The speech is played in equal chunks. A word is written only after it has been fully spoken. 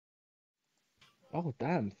Oh,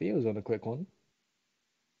 damn. Theo's on a quick one.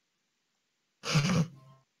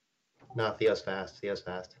 No, Theo's fast. Theo's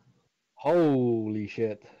fast. Holy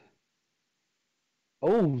shit.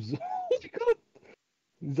 Oh, God.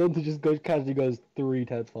 Zonta just goes casually goes 3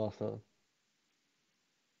 times faster.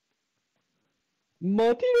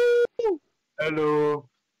 Martino! Hello,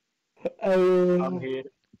 I'm Oh, here.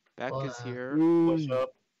 Beck is here. What's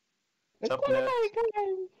up? it's What's up, qualifying nerds?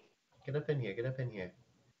 time! Get up in here. Get up in here.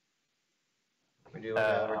 We're doing.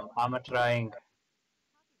 I'm trying.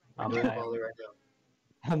 We're I'm doing trying. volley right now.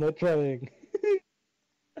 I'm not trying.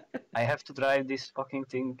 I have to drive this fucking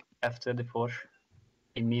thing after the Porsche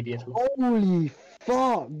immediately. Holy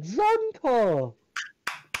fuck! Zonta!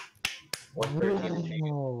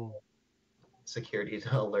 113 Wow. security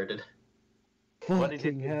alerted. What did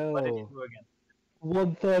Fucking it hell. What did it do again?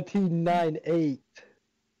 113.98.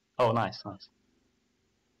 Oh, nice. Oh,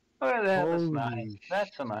 that's nice. Holy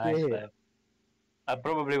That's a nice shit. lap. I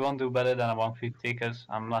probably won't do better than a 150 because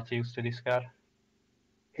I'm not used to this car.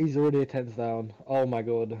 He's already a 10th down. Oh my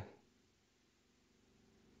god.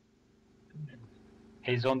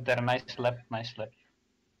 He's on there. Nice lap. Nice lap.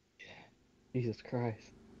 Jesus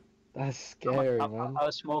Christ. That's scary, man.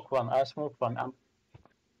 I'll smoke one. When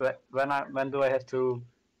do I have to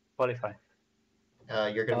qualify?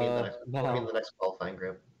 You're gonna be in the next. now. We'll be in the next qualifying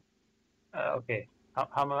group. Okay.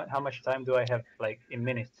 How much time do I have? Like in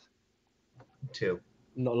minutes? 2.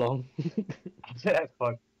 Not long.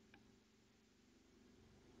 Fuck.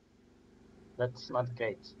 That's not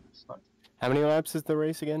great. It's not. How many laps is the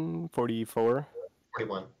race again? 44?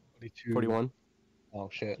 41. 41? Oh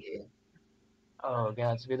shit. Yeah. Oh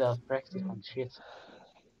god, without practice and shit.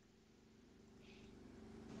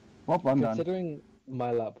 Well, I'm done. Considering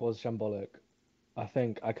my lap was shambolic, I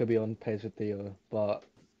think I could be on pace with Theo, but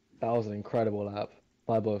that was an incredible lap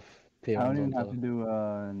by both Theo I and don't even have Zonta. to do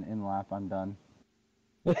an in lap. I'm done.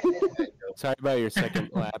 Sorry about your second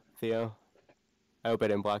lap, Theo. I hope I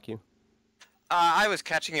didn't block you. I was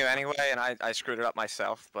catching you anyway, and I screwed it up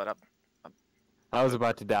myself, but I was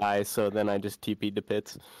about to die, so then I just TP'd to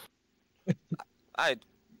pits. I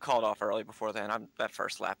called off early before then. That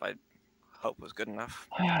first lap I hope was good enough.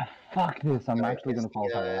 Fuck this. I'm Alright, actually is gonna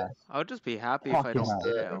qualify the, last. I would just be happy if I Fucking don't hell.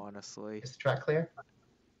 did it, honestly. Is the track clear?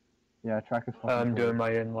 Yeah, track is fucking I'm clear. doing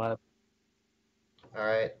my in lap.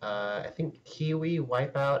 Alright, I think Kiwi,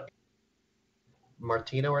 Wipeout,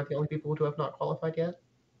 Martino are the only people who have not qualified yet.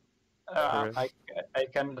 I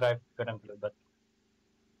can drive currently, but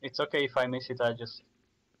it's okay if I miss it. I just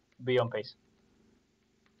be on pace.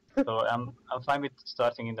 So I'm fine with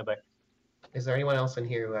starting in the back. Is there anyone else in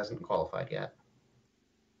here who hasn't qualified yet?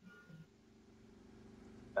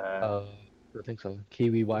 I think so.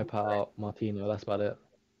 Kiwi, Wipeout, Martino, that's about it.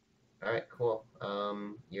 Alright, cool.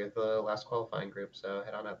 You're the last qualifying group, so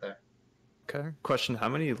head on out there. Okay. Question: how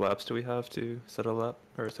many laps do we have to set a lap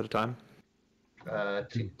or set a time?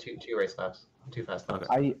 Two race laps. 2 fast laps.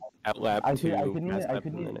 Out lap I 2, couldn't fast even- lap,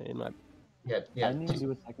 and then in lap. Yeah. I didn't even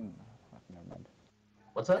do a second. Never mind.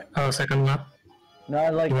 What's that? Oh, second lap.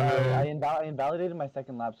 No, like You wanna- I invalidated my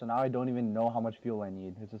second lap, so now I don't even know how much fuel I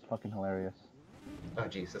need. It's just fucking hilarious. Oh,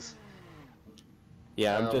 Jesus.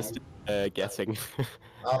 Yeah, I'm just guessing.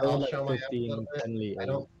 I'll like show my app a 15, little bit. 10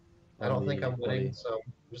 liters. I don't think I'm on the winning, body. so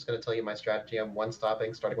I'm just going to tell you my strategy. I'm one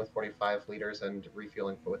stopping, starting with 45 liters, and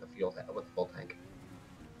refueling with a full tank.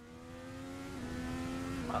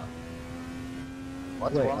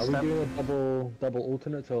 What's Wait, one are we step? doing a double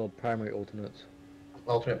alternates or primary alternates?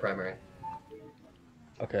 Alternate primary.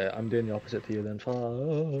 Okay, I'm doing the opposite to you then.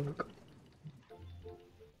 Fuck.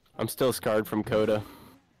 I'm still scarred from Coda.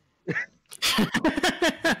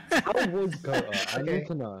 How was Kota? I Okay. need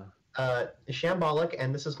to know. Shambolic,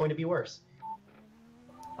 and this is going to be worse.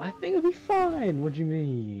 I think it'll be fine. What do you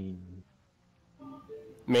mean?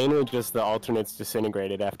 Mainly just the alternates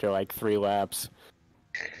disintegrated after like 3 laps.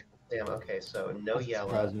 Damn, okay, so no yellow.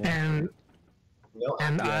 Surprise me. And No,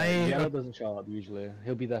 Yellow doesn't show up usually.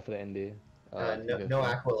 He'll be there for the Indy. no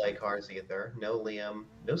Aqualay cars either. No Liam.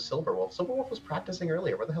 No Silverwolf. Silverwolf was practicing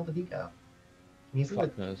earlier. Where the hell did he go? He's in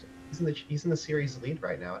Fuck the knows. he's in the series lead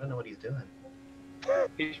right now. I don't know what he's doing.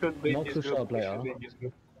 He should be in Not this too group. sharp He later. should be in this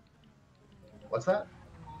group. What's that?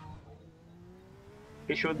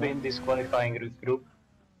 He should be in this qualifying group,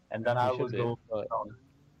 and then I He will should be, go but- down.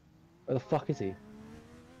 Where the fuck is he?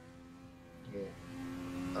 Yeah.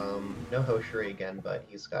 No Hoshiri again, but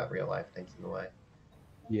he's got real life things in the way.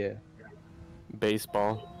 Yeah.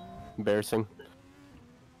 Baseball. Embarrassing.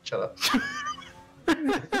 Shut up.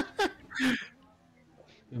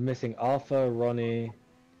 We're missing Arthur, Ronnie,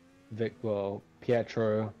 Pietro,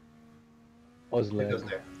 Who goes Oslin,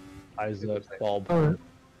 there? Isaac, Bob. oh,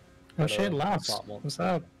 Oh shit, Labs. What's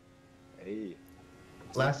up? Hey.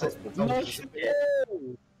 Lassie. No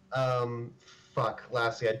Fuck,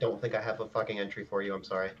 Lassie. I don't think I have a fucking entry for you. I'm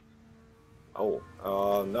sorry. Oh,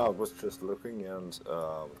 no, I was just looking and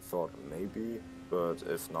thought maybe, but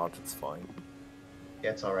if not, it's fine. Yeah,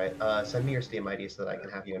 it's all right. Send me your Steam ID so that I can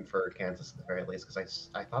have you in for Kansas at the very least, because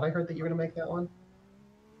I thought I heard that you were gonna make that one.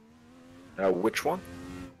 Which one?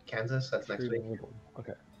 Kansas. That's next week.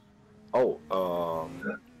 Okay. Oh, I'm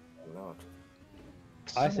not.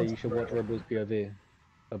 I say you should watch Rebels POV.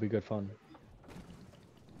 That'll be good fun.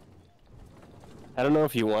 I don't know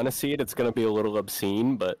if you want to see it. It's gonna be a little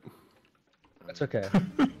obscene, but It's okay.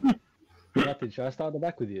 Martin, should I start at the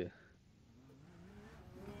back with you?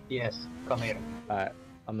 Yes, come here. Alright,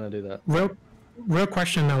 I'm gonna do that. Real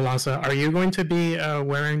question though, Lanza. Are you going to be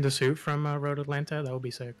wearing the suit from Road Atlanta? That would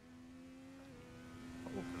be sick.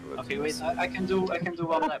 Okay, wait. I can do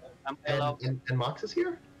one lap. I'm allowed. And Mox is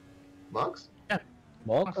here. Mox? Yeah.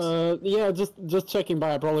 Mox? Yeah, just checking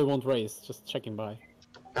by. I probably won't race. Just checking by.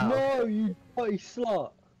 Oh. No, you bloody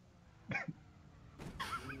slut!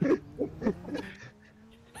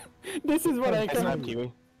 This is what I it's not came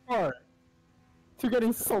Kiwi. for. To get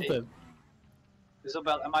insulted.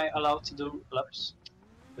 Isabel, am I allowed to do laps?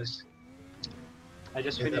 Because I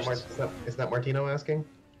just finished. Is that Martino asking?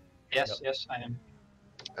 Yes, yes, I am.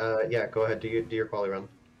 Yeah, go ahead. Do your quali run.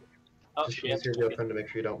 Oh Just shit. use your girlfriend to make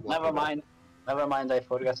sure you don't. block Never me back. mind. Never mind. I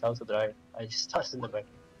forgot how to drive. I just tossed in the back.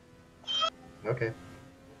 Okay.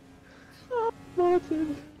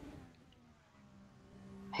 Martin!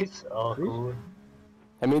 It's all cool.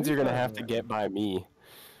 That means you're gonna have to get by me.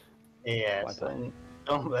 Yes,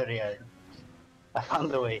 don't worry. I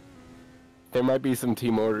found a way. There might be some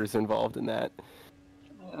team orders involved in that.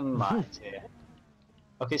 Might, yeah.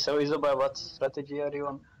 Okay, so Isabel, what strategy are you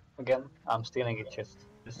on again? I'm stealing it just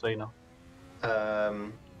so you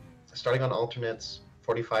know. Starting on alternates,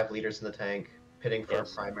 45 liters in the tank, pitting for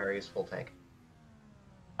Yes. primaries, full tank.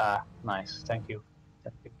 Ah, nice. Thank you.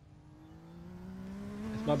 Thank you.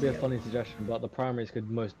 This might be a funny suggestion, but the primaries could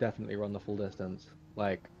most definitely run the full distance.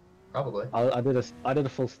 Like, Probably. I did a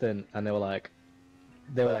full stint, and they were like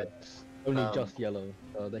only just yellow,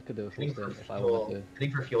 so they could do a full Pitting for stint if I wanted to.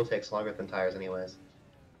 pitting for fuel takes longer than tires, anyways.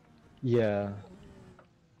 Yeah.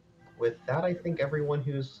 With that, I think everyone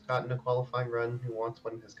who's gotten a qualifying run who wants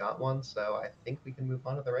one has got one, so I think we can move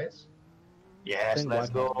on to the race. Yes, let's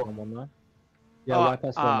go. Yeah,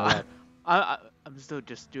 Wipeout's on the left. I'm still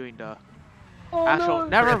just doing the Oh, actual. no.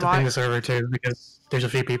 Never I have to ping mind. the server too because there's a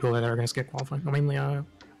few people that are gonna skip qualifying. I mean,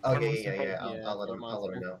 Oh yeah. I'll let him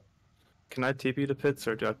know. Can I TP to pits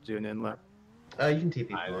or do I have to do an in lap? You can TP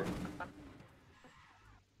for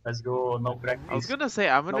Let's go. No practice. I was gonna say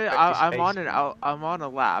I'm No gonna practice I'm space. on I'm on a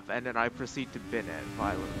lap and then I proceed to bin it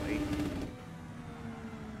violently.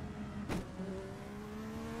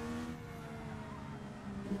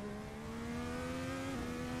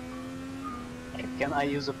 Can I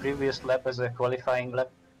use a previous lap as a qualifying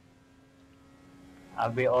lap?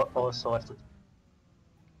 I'll be all sorted.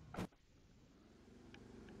 You'll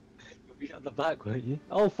be at the back, won't you?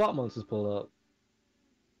 Oh, Fat Monster's pulled up.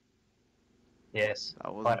 Yes.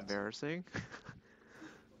 That was But- embarrassing.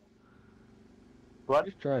 What?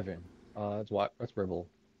 Who's driving? That's white. That's Ribble.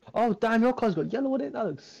 Oh, damn, your car's got yellow on it. That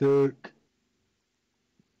looks sick.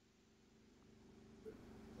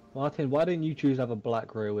 Martin, why didn't you choose to have a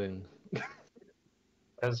black rear wing?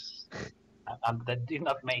 Because that did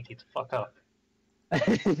not make it. Fuck off.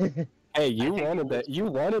 Hey, you wanted that. You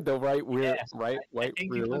wanted the right rear, Yes, right I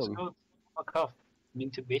think rear it looks wing. good. Fuck off.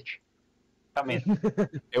 Mean to bitch. Come in.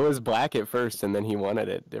 It was black at first, and then he wanted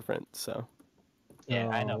it different. So. Yeah,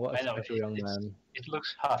 I Oh, know. what a I know. special young man. It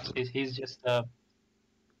looks hot. He's just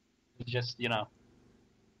you know,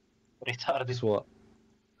 retarded. Guess what?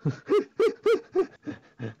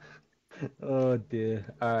 Oh dear.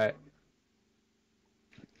 Alright.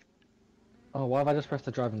 Oh, why have I just pressed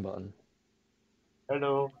the driving button?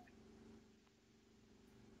 Hello.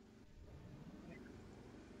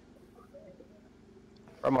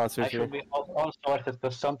 Our monsters I here. should be all sorted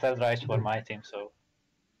because sometimes drives for my team, so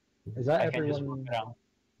Is that I can just everyone walk around.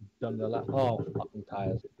 done the lap? Oh, fucking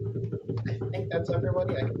tires. I think that's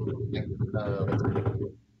everybody. Let's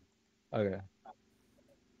Okay.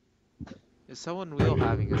 Is someone real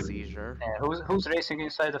having a seizure? Yeah, who's racing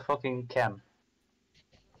inside the fucking cam?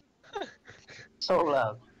 So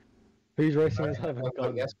loud. Who's racing inside of a vote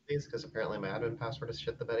gun? yes, please, because apparently my admin password is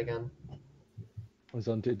shit the bed again.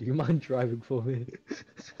 Zonta, do you mind driving for me?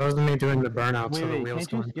 That was me doing the burnout, so the Wait, wheels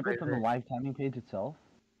can't you don't. skip it from the live timing page itself?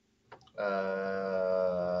 Well,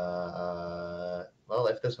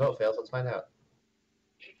 if this vote fails, let's find out.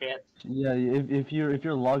 Shit. Yeah, if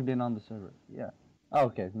you're logged in on the server, yeah. Oh,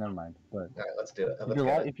 okay, never mind. But All right, let's do it.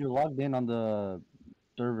 if you're logged in on the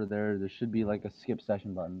server, there should be like a skip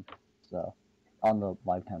session button, so on the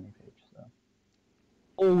live timing page. So.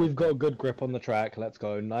 Oh, we've got a good grip on the track. Let's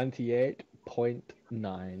go.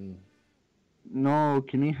 98.9. No,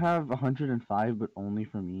 can we have 105, but only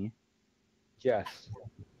for me? Yes.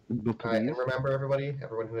 But All right, and please. remember,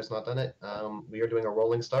 everyone who has not done it, we are doing a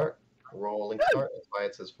rolling start. Rolling start. That's why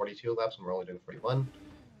it says 42 laps, and we're only doing 41.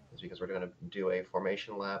 It's because we're going to do a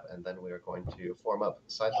formation lap, and then we are going to form up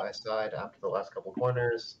side by side after the last couple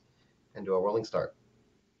corners, and do a rolling start.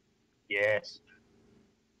 Yes.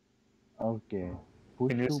 Okay.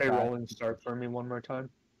 Can you say rolling start for me one more time?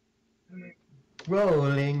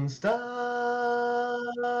 Rolling start.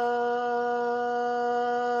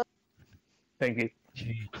 Thank you.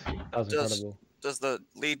 That was incredible. Does the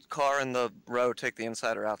lead car in the row take the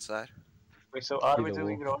inside or outside? Wait, so are we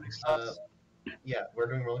doing rolling starts? Yeah, we're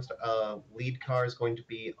doing rolling start. Lead car is going to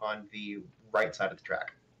be on the right side of the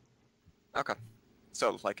track. Okay.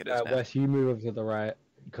 So like it is now. Wes, you move over to the right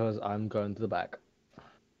because I'm going to the back.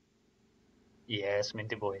 Yes,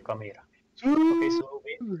 Minty boy, come here. Okay,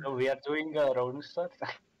 so we are doing a rolling start.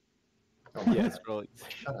 Yes, rolling.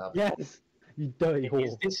 Shut up. Yes, you dirty Is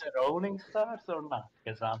whore. this a rolling start or not?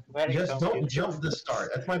 Because I'm very Just don't confused. jump the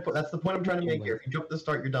start. That's my point. That's the point I'm trying to make here. If you jump the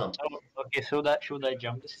start, you're dumb. Oh, okay, so should I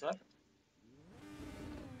jump the start?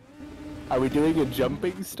 Are we doing a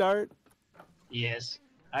jumping start? Yes.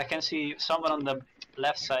 I can see someone on the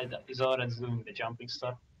left side is already doing the jumping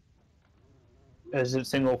start. Is it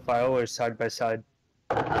single file or side by side?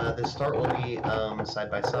 The start will be side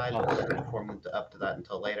by side. We're not going to form up to that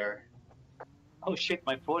until later. Oh shit,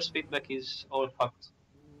 my force feedback is all fucked.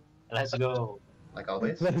 Let's go. Like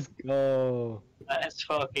always. Let's go. Let's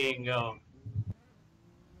fucking go.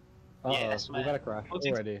 Uh-oh, Yes, we man. got a crash Put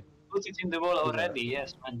already. Put it in the wall already,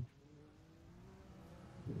 yes, man.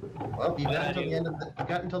 Well, you got until the end of the, you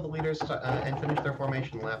got until the leaders and finish their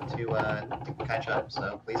formation lap to catch up.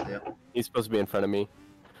 So please do. He's supposed to be in front of me.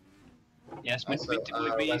 Yes, Also, Minty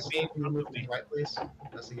boy, be Leslie, in can you front move of to me. the right, please?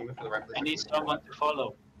 Leslie, can you move to the right, please? I need someone to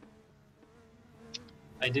follow.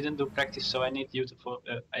 I didn't do practice, so I need you to follow.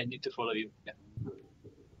 I need to follow you. Yeah.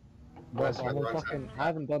 Wes, you're on the wrong I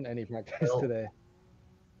haven't done any practice today.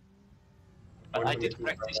 But I did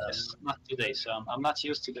practice, just not today, so I'm not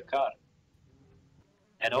used to the car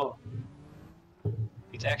at all.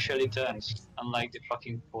 It actually turns, unlike the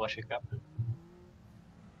fucking Porsche Cup.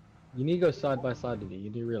 You need to go side by side with me. You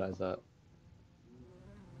do realize that.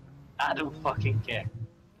 I don't fucking care.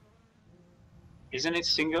 Isn't it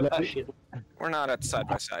single? Oh shit. We're not at side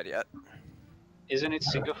by side yet. Isn't it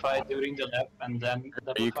single file during the lap and then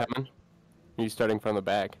double Are you file? coming? Are you starting from the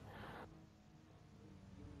back?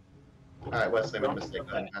 Alright, Wesley, I made a mistake. Go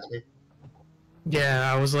ahead and pass me.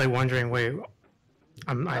 Yeah, I was like wondering, wait,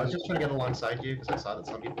 I was just trying to get alongside you because I saw that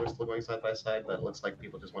some people were still going side by side, but it looks like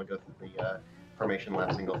people just want to go through the formation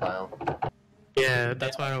lap single file. Yeah,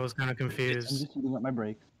 that's why I was kind of I'm confused. just heating up my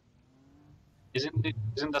brakes. Isn't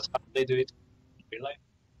that how they do it in real life?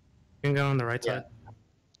 You can go on the right Yeah.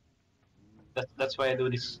 side. That's why I do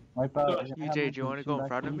this. Wipe out. EJ, do you want to go in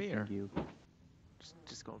front of me, or Thank you.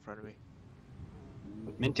 just go in front of me?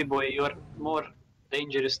 Minty boy, you're more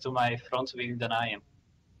dangerous to my front wheel than I am.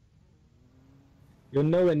 You're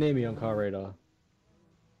nowhere near me on car radar.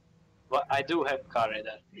 Well, I do have car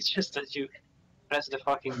radar. It's just that you press the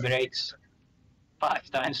fucking brakes 5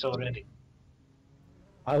 times already.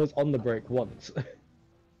 I was on the brake once.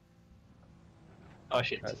 Oh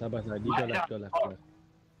shit. Right, side by side. You go left, go left, Oh. go left.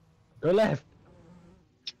 Go left!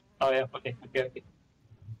 Oh yeah, okay.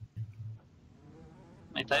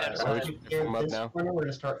 My tires So are... we should form up This now. corner, we're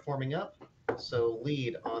going to start forming up. So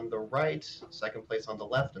lead on the right, second place on the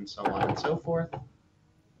left, and so on and so forth.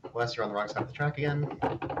 Wes, you're on the wrong side of the track again.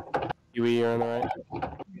 Huey, you're on the right.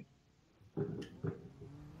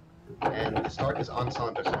 And the start is on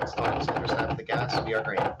Saunders. Once Saunders have the gas, we are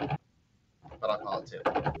green. But I'll call it too.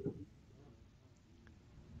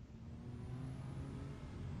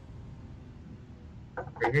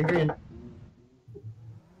 Green, green, green.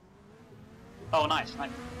 Oh, nice.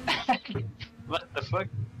 What the fuck?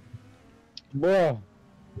 Bro!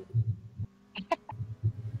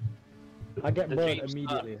 I get The burned dream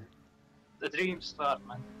immediately. The dream start,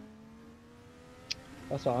 man.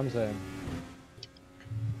 That's what I'm saying.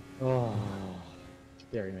 Oh,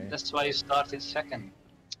 scary man. That's why you start in second.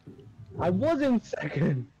 I was in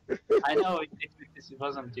second! I know, it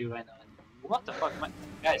wasn't you, I know. What the fuck, man?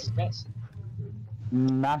 Guys.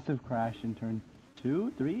 Massive crash in turn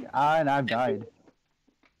 2, 3, and I've died.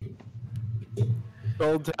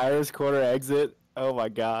 Old tires, corner exit. Oh my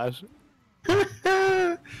gosh.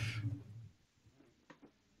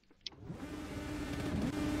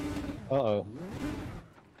 Uh-oh.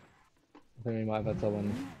 I think we might have had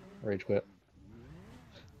someone rage quit.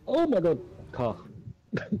 Oh my god! Car.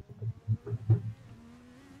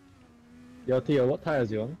 Yo, Theo, what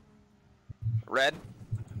tires you on? Red.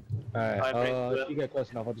 Alright, Red. if you get close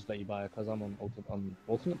enough, I'll just let you buy it, because I'm on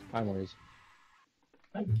ultimate primaries.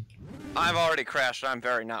 I've already crashed. I'm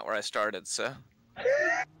very not where I started, so.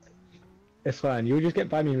 It's fine, you'll just get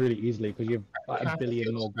by me really easily, because you have like, a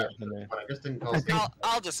billion more grip than me. I just didn't call skate.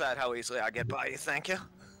 I'll decide how easily I get by you, thank you.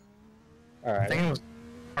 I Alright. think it was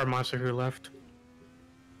our monster who left.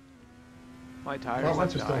 My tires Well, have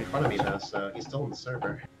Monster's still in died. front of me though, so he's still in the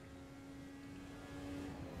server.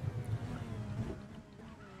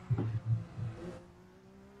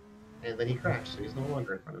 And then he crashed, so he's no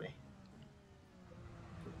longer in front of me.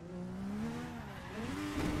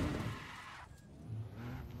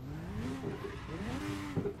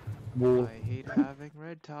 I hate having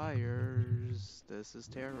red tires. This is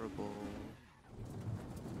terrible.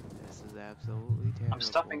 This is absolutely terrible. I'm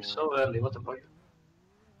stopping so early, what the fuck?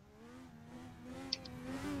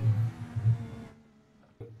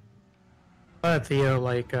 Theo,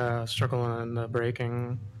 like, struggling on the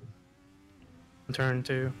braking. Turn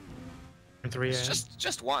 2. Turn 3. It's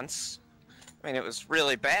just once. I mean, it was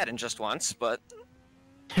really bad in just once, but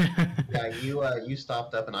Yeah, you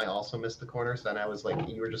stopped up and I also missed the corner, so then I was like,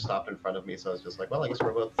 you were just stopped in front of me, so I was just like, well, I guess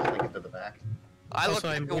we're both linking to the back. I looked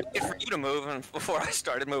Also, to wait for you to move and before I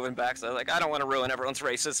started moving back, so I was like, I don't want to ruin everyone's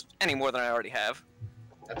races any more than I already have.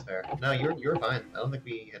 That's fair. No, you're fine. I don't think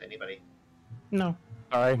we hit anybody. No.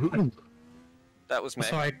 Alright. That was me.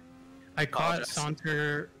 So I caught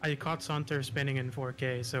Apologize. Saunter spinning in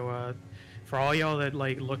 4K. So for all y'all that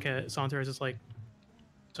like look at Saunter as just like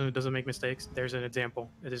someone who doesn't make mistakes, there's an example.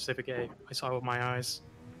 It is Civic A. I saw it with my eyes.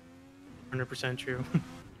 100% true.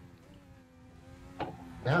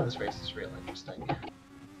 Now this race is real interesting.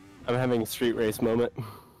 I'm having a street race moment.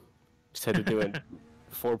 Just had to do a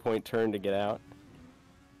 4-point turn to get out.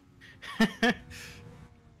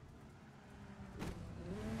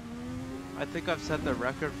 I think I've set the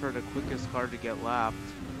record for the quickest car to get lapped,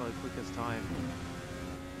 like quickest time.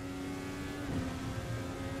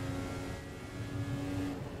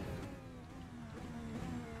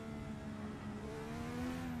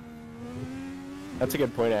 That's a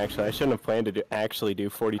good point, actually. I shouldn't have planned to actually do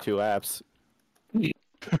 42 laps.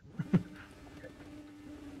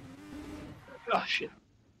 Oh shit.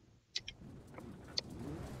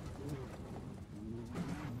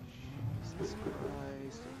 Jesus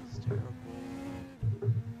Christ, this is terrible.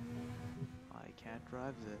 I can't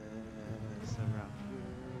drive this around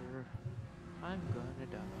here. I'm gonna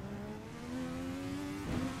die.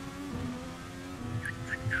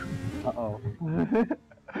 Uh-oh.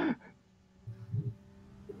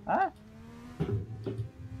 Huh?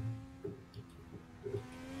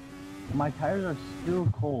 My tires are still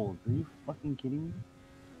cold. Are you fucking kidding me?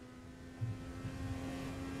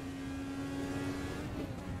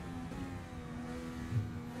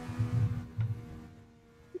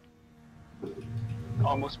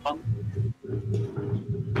 Almost fun.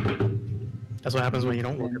 That's what happens when you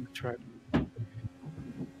don't look at the track.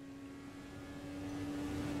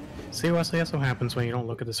 See, Wesley, that's what happens when you don't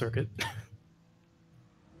look at the circuit.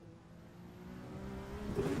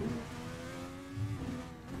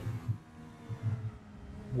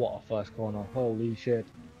 What a first corner, holy shit.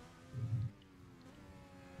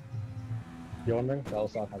 You wondering? That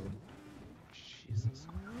was sarcasm. Jesus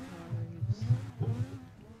Christ.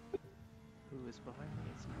 Who is behind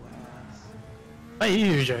me? It's glass. Hey,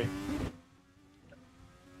 UJ.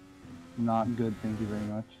 Not good, thank you very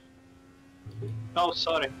much. Oh,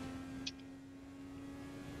 sorry.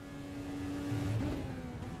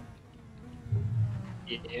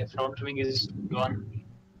 Yeah, front wing is gone.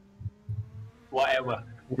 Whatever.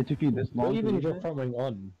 It took you this long. What even to is your do front wing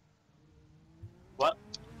on? What?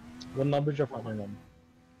 What number is your front wing on?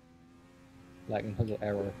 Like in terms of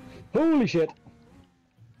error. Holy shit!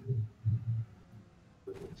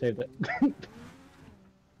 Saved it.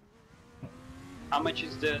 How much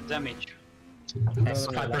is the damage? No,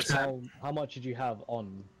 like how much did you have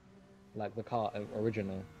on, like the car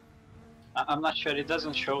original? I'm not sure, it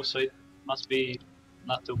doesn't show, so it must be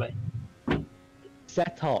not too bad.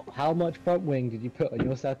 Setup. How much front wing did you put on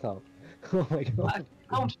your setup? Oh my god.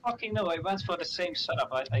 I don't fucking know, I went for the same setup,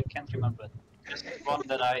 I can't remember. Just one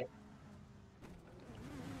that I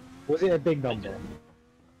Was it a big number?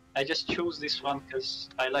 I just chose this one because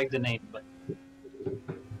I like the name, but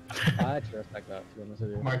I actually respect that, to be honest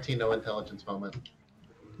with you. Martino intelligence moment.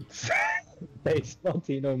 Base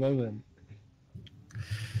Martino moment.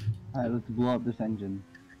 Alright, let's blow up this engine.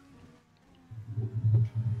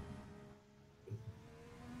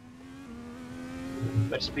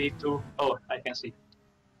 Where's P2? Oh, I can see.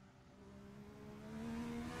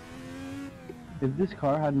 If this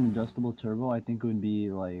car had an adjustable turbo, I think it would be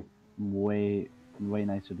like way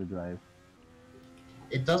nicer to drive.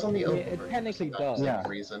 It does on the oval. It version technically for does. some Yeah.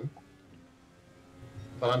 reason.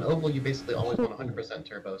 But on oval, you basically always want 100%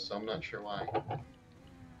 turbo, so I'm not sure why.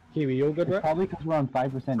 Kiwi, you all good, It's right? probably because we're on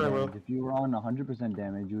 5% Sure damage. will. If you were on 100%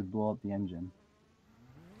 damage, you would blow up the engine.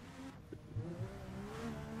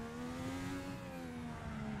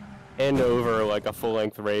 And over like a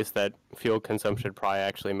full-length race, that fuel consumption probably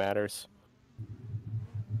actually matters.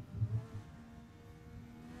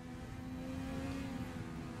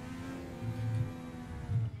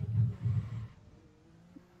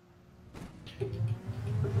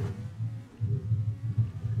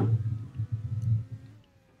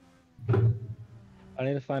 I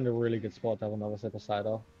need to find a really good spot to have another sip of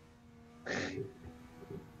cider.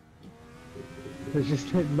 There's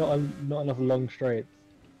just not enough long straights.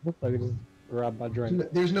 I could just grab my drink.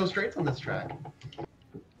 There's no straights on this track.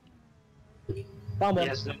 Come on.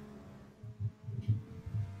 Yes,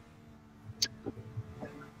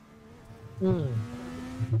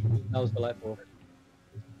 That was delightful.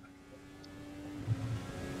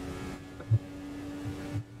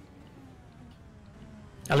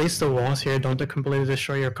 At least the walls here don't completely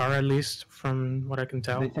destroy your car, at least, from what I can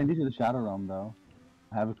tell. They send you to the Shadow Realm, though.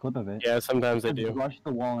 I have a clip of it. Yeah, sometimes they I do. rushed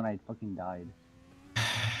the wall and I fucking died.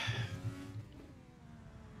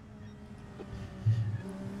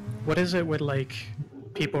 What is it with, like,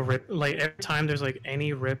 people rip... Like, every time there's, like,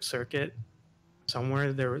 any rip circuit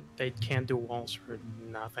somewhere, they can't do walls for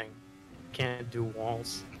nothing. Can't do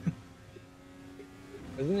walls.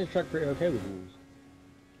 Isn't your truck pretty okay with walls?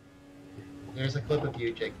 There's a clip of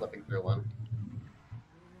you, Jake, flipping through one.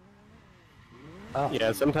 Oh.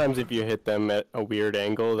 Yeah, sometimes if you hit them at a weird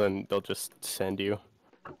angle, then they'll just send you.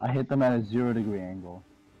 I hit them at a 0-degree angle.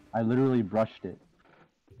 I literally brushed it.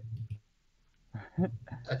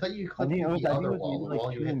 I thought you I clipped think it was- the I think other it was wall, maybe the like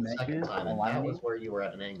wall you 2 hit the second measures time, and that aligning. was where you were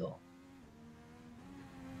at an angle.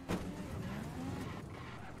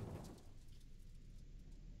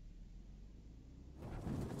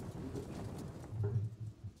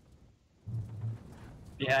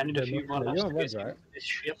 yeah, I need a Yeah, few more you're laps on to red, get right? this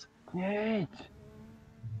shit. Shit!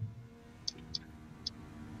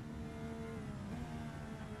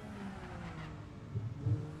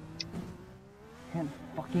 Can't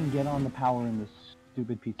fucking get on the power in this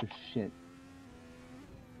stupid piece of shit.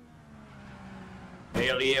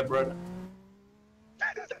 Hell yeah, brother.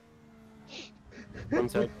 One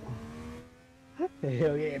sec.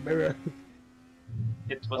 Hell yeah, mirror.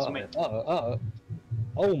 It was me.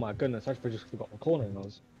 Oh my goodness, I just forgot the cornering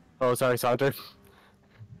was. Oh, sorry, Saunter.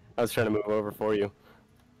 I was trying to move over for you.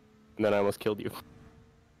 And then I almost killed you.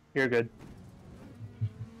 You're good.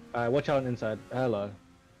 Alright, watch out inside. Hello.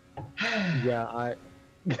 Yeah,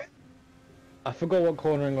 I forgot what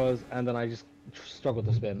cornering was, and then I just struggled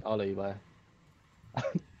to spin. I'll let you by.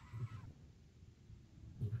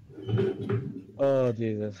 Oh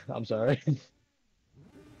Jesus, I'm sorry.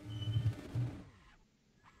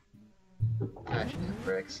 Gosh, damn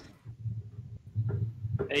bricks.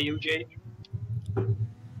 Hey, UJ.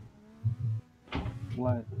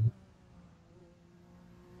 What?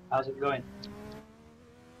 How's it going?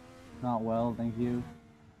 Not well, thank you.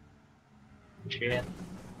 Shit.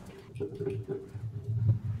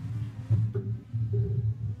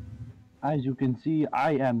 As you can see,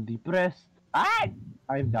 I am depressed.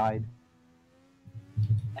 I've died.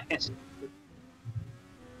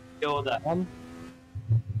 Yoda.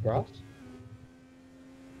 Grass?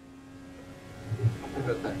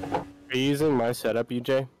 Are you using my setup,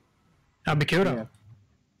 UJ? Bikudo. Yeah.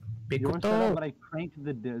 Your setup, but I cranked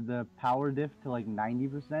the power diff to like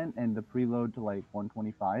 90% and the preload to like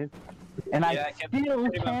 125, and Yeah, I still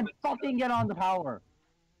can't fucking get on the power.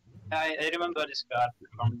 I remember this card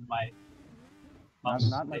from my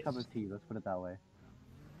Not my cup of tea. Let's put it that way.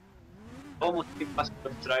 almost impossible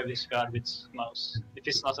to drive this car with mouse if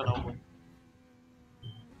it's not an oval.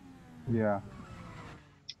 Yeah.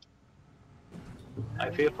 I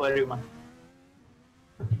feel for everyone.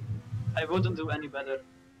 I wouldn't do any better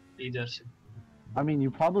either. I mean,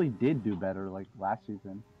 you probably did do better like last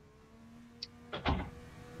season.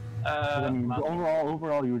 'Cause, I mean,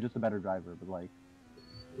 overall, you were just a better driver. But like,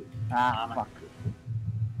 fuck.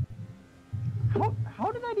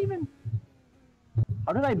 How did that even?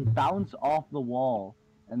 How did I bounce off the wall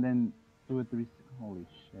and then do a 3? Holy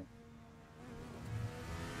shit!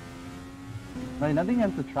 Like nothing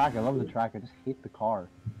against the track. I love the track. I just hate the car.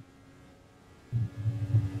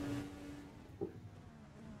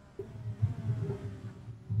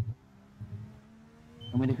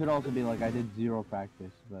 mean, it could also be like I did 0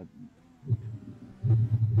 practice, but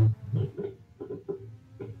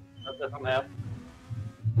That doesn't help.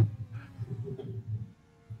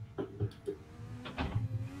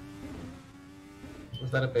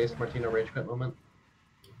 Was that a base Martino rage quit moment?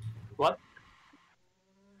 What?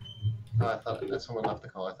 I thought that someone left the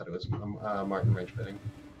call. I thought it was Martin rage quitting.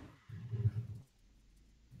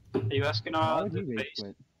 Are you asking why about would the he rage base?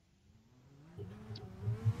 quit?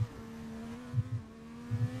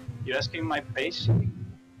 You asking my pace?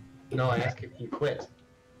 No, I asked if he quit.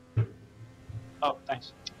 Oh,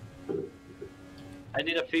 thanks. I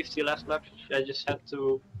did a 50 last lap. I just had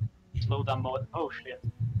to slow down mode. Oh shit.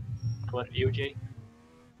 For UJ.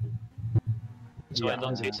 So I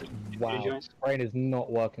don't hit it. Wow, brain is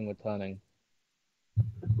not working with turning.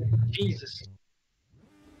 Jesus.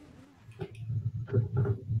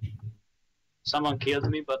 Someone killed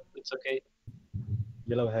me, but it's okay.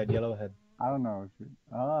 Yellow head, yellow head. I don't know.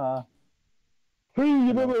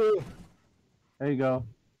 There you go.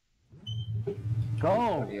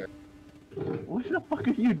 Go! What the fuck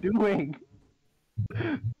are you doing?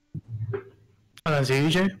 Oh, that's you,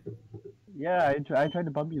 EJ? Yeah, I tried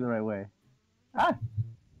to bump you the right way. Ah!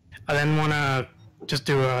 I didn't want to just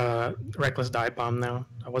do a reckless dive bomb now.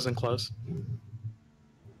 I wasn't close.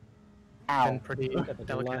 Ow. Been pretty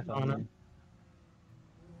delicate on it.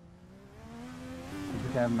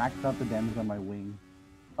 Okay, I maxed out the damage on my wing.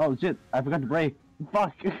 Oh shit, I forgot to brake.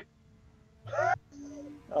 Fuck!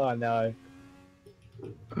 Oh no.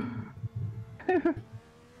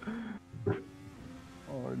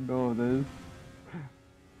 Oh no, this.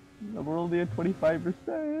 We're only at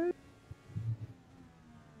 25%.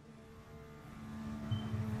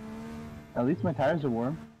 At least my tires are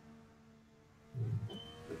warm.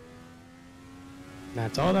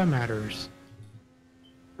 That's all that matters.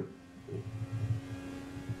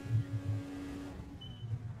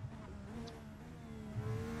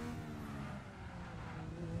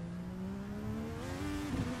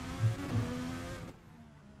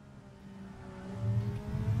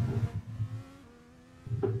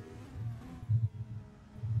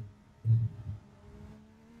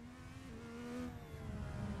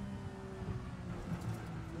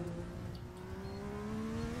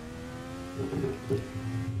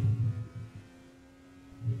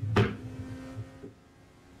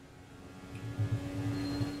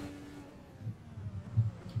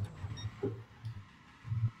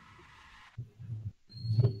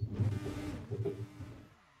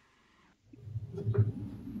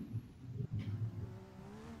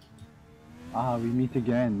 Ah, we meet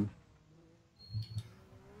again.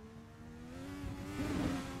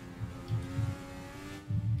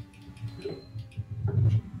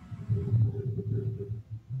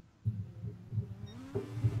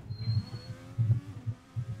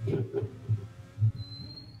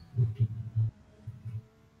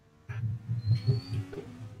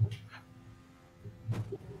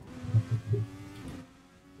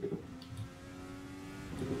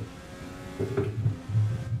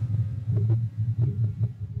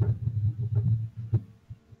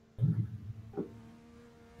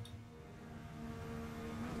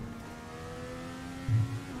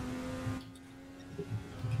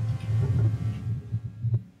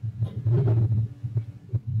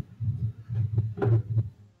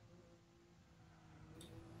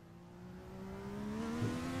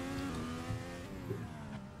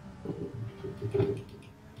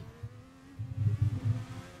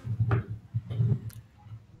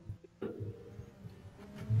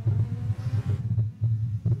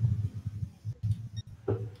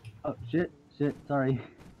 Oh shit, sorry.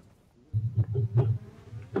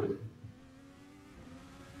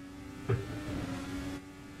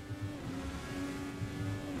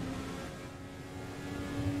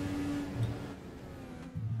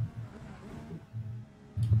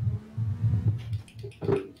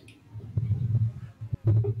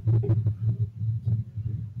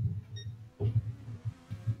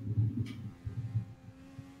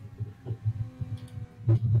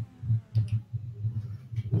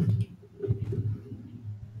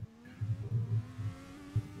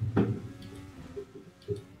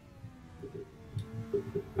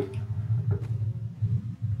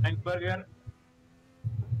 Thanks, Burger.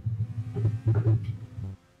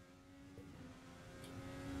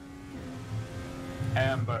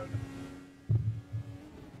 Hamburger.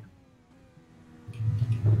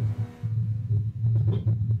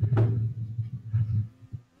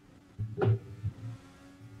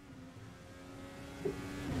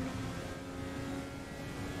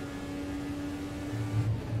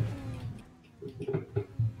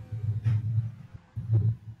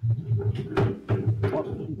 Oh,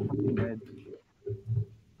 he's fucking dead.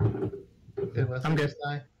 I'm good.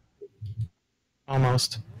 Die?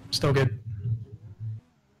 Almost. Still good.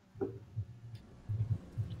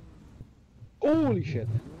 Holy shit!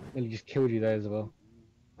 Nearly just killed you there as well.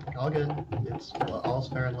 All good. It's all's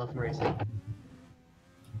fair in love and racing.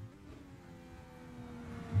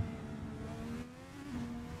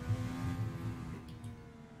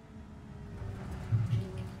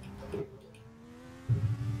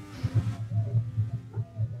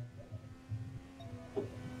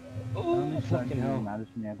 Oh, fucking hell. Matters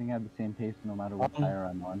to me. I think I have the same pace no matter what tire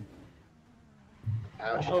I'm on.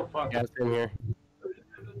 Ouch. Oh fuck. Guys in here.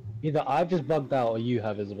 Either I've just bugged out or you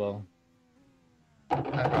have as well. I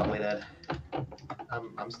probably did.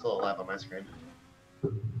 I'm still alive on my screen.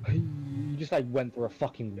 You just like went through a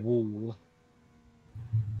fucking wall.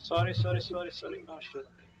 Sorry. Oh shit.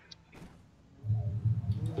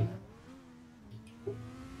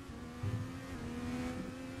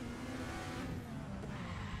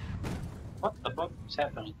 What the fuck is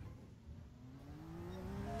happening?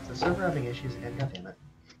 Is the server having issues again? God damn it.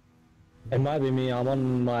 It might be me, I'm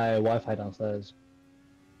on my Wi-Fi downstairs.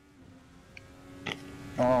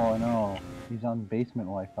 Oh no, he's on basement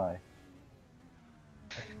Wi-Fi.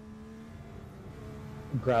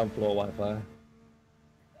 Ground floor Wi-Fi.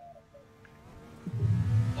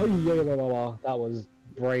 Oh yeah, that was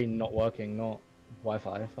brain not working, not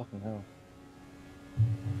Wi-Fi. Fucking hell.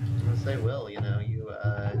 I'm gonna say, Will, you know, you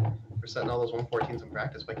were setting all those 114s in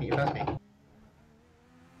practice. Why can't you pass me?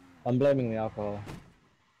 I'm blaming the alcohol.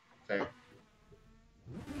 Fair.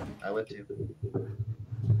 I would too.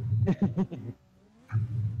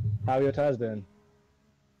 How are your tires doing?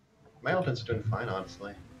 My Alpines are doing fine,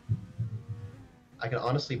 honestly. I can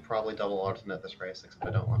honestly probably double alternate this race, except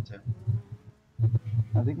I don't want to.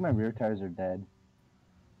 I think my rear tires are dead.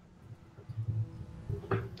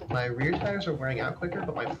 My rear tires are wearing out quicker,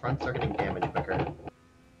 but my fronts are getting damaged quicker.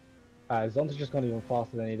 Zonta's just gone even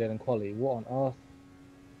faster than he did in quali. What on earth?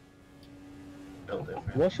 Built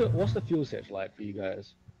different. What's the fuel switch like for you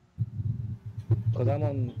guys? Because I'm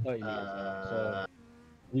on 30 liters, so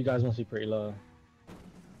you guys must be pretty low.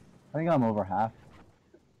 I think I'm over half.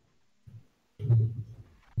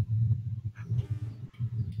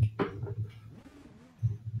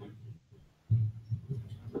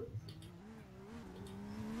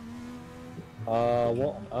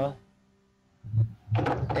 What on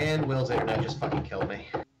earth? And Will's internet just fucking killed me.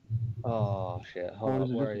 Oh shit, hold Or on,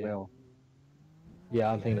 is it where are just you? Will?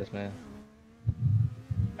 Yeah, I'm thinking this, man.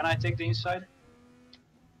 Can I take the inside?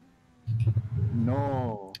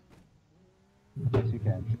 No. Yes, you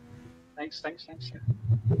can. Thanks.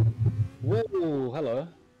 Whoa, hello.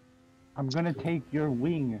 I'm gonna take your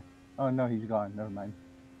wing. Oh no, he's gone. Never mind.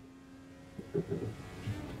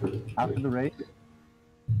 After the race,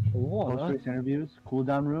 What? post-race interviews,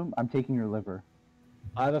 cool-down room, I'm taking your liver.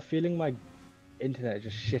 I have a feeling my internet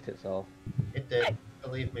just shit itself. It did.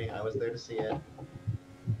 Believe me, I was there to see it.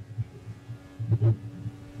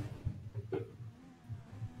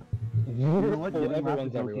 You know what? Giving laps Everyone's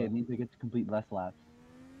is okay. everywhere. It means I get to complete less laps.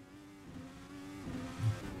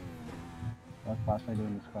 Less laps I do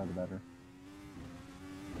in this car, the better.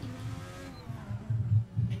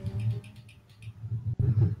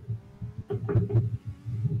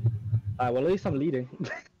 Alright, well at least I'm leading.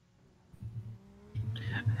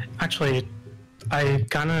 Actually, I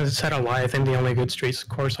kind of said a lie. I think the only good street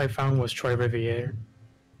course I found was Troy Riviere.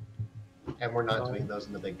 And we're not doing those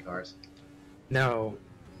in the big cars. No.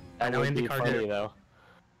 I That know would be IndyCar funny did it. though.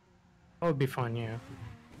 That would be fun, yeah.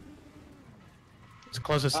 It's the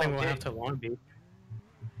closest thing we'll Okay. have to Long Beach.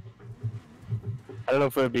 I don't know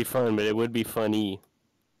if it would be fun, but it would be funny.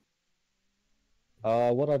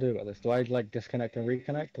 What do I do about this? Do I like disconnect and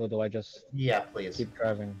reconnect, or do I just Yeah, please. keep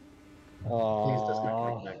driving? Please disconnect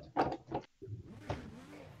Oh, and reconnect.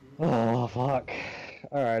 oh fuck.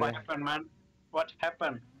 What Alright, happened, man? What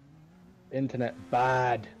happened? internet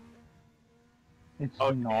bad. It's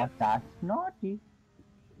Okay. not that naughty.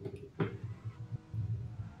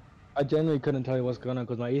 I genuinely couldn't tell you what's going on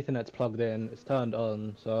because my Ethernet's plugged in, it's turned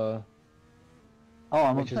on, so Oh,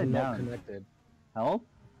 I'm which is upside not down. connected. Help?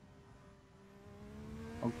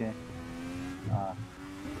 Okay.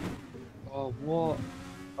 Oh what?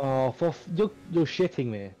 Oh, you're shitting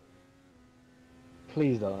me.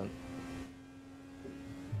 Please don't.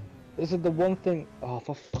 This is the one thing. Oh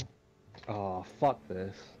fuck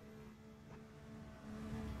this.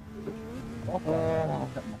 Okay, I'll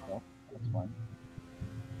set myself. That's fine.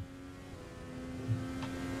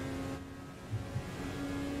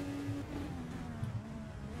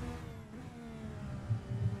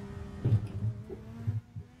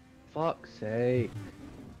 Fuck's sake.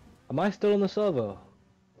 Am I still on the server?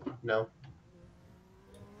 No.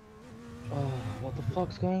 Oh What the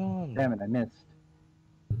fuck's going on? Damn it, I missed.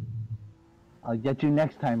 I'll get you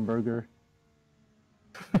next time, Burger.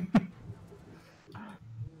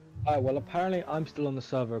 Alright, well apparently I'm still on the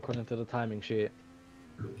server according to the timing sheet.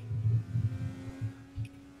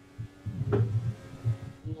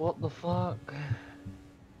 What the fuck?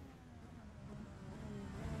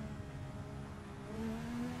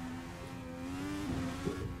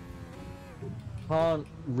 Can't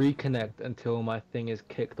reconnect until my thing is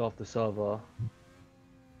kicked off the server.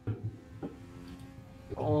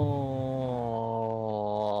 Oh,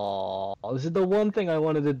 this is the one thing I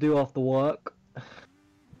wanted to do after work.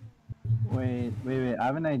 Wait. I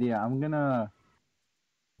have an idea. I'm gonna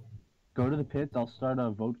go to the pits. I'll start a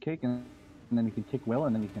vote kick, and then you can kick Will,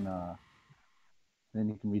 and then you can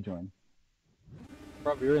rejoin.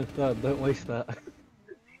 Bro, you're in third. Don't waste that.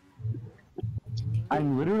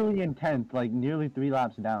 I'm literally in 10th, like nearly 3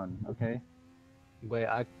 laps down. Okay. Wait,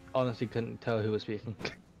 I honestly couldn't tell who was speaking.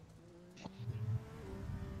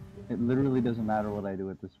 It literally doesn't matter what I do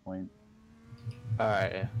at this point.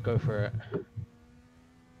 Alright, go for it.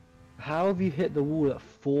 How have you hit the wall at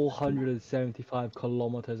 475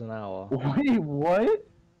 kilometers an hour? Wait, what?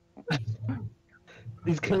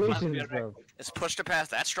 These collisions, bro. Is push to pass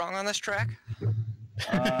that strong on this track?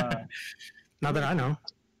 Not that I know.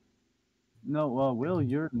 No, Will,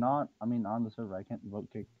 you're not. I mean, on the server, I can't vote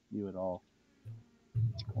kick you at all.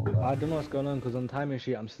 I don't know what's going on because on timing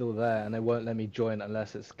sheet I'm still there and they won't let me join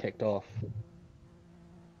unless it's kicked off.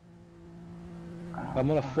 I'm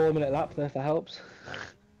on a 4-minute lap there if that helps.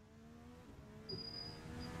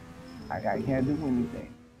 I can't do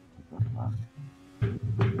anything. What the fuck?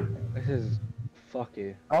 This is fuck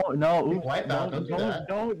you. Oh no! Oops, Wipe out, don't do that.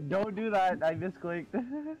 Don't do that! I misclicked.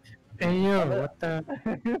 Hey yo, what the?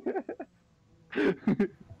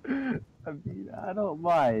 I mean, I don't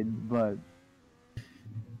mind, but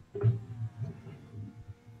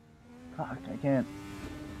fuck, I can't.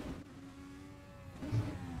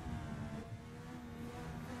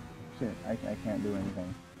 Shit, I can't do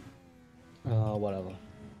anything. Whatever.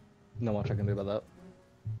 Not much I can do about that.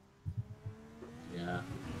 Yeah.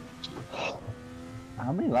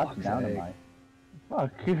 How many laps down am I?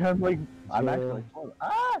 Fuck, I'm actually.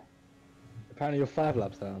 Ah! Apparently you're 5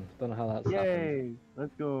 laps down. Don't know how that's happened. Yay!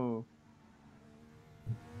 Let's go.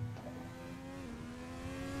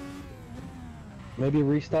 Maybe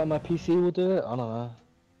restart my PC will do it? I don't know.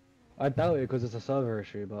 I doubt it because it's a server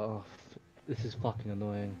issue, but oh, this is fucking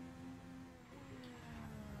annoying.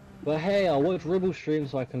 But hey, I'll watch Ribble stream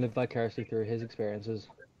so I can live vicariously through his experiences.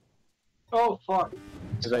 Oh fuck!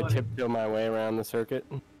 Because I tiptoe my way around the circuit.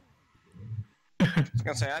 I was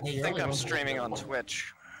gonna say, I think I'm streaming on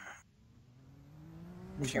Twitch.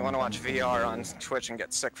 If you want to watch VR on Twitch and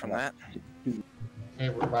get sick from that. Hey,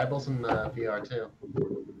 Rival's in VR too.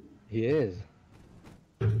 He is.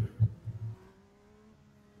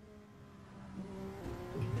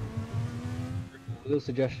 Little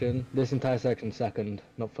suggestion, this entire section second,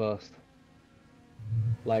 not first.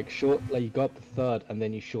 Like you go up to third and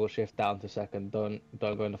then you short shift down to second. Don't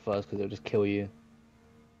go into first because it'll just kill you.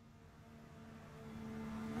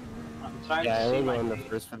 Yeah, I only go in the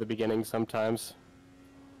first for the beginning sometimes.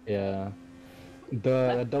 Yeah.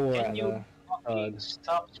 Don't worry. Can you fucking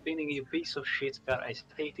stop spinning, you piece of shit car? I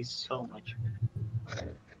hate it so much.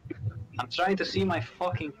 I'm trying to see my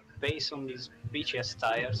fucking face on these bitch-ass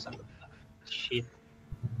tires and shit.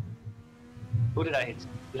 Who did I hit?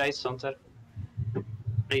 Did I hit Sonter?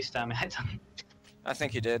 Please tell me I don't. I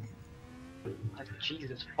think you did.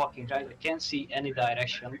 Jesus fucking Christ, I can't see any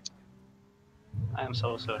direction. I am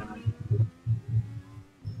so sorry, man.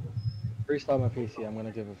 Restart my PC, I'm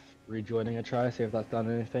gonna give rejoining a try, see if that's done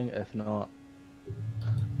anything. If not,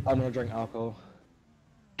 I'm gonna drink alcohol.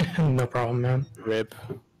 No problem, man. Rip.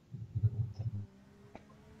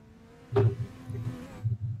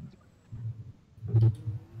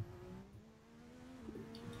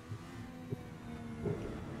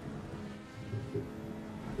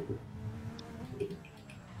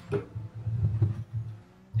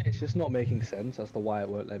 It's just not making sense as to why it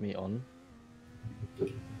won't let me on.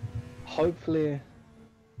 Hopefully...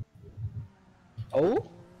 Oh?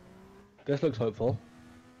 This looks hopeful.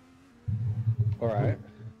 Alright.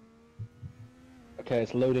 Okay,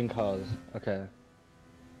 it's loading cars. Okay.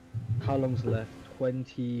 How long's left?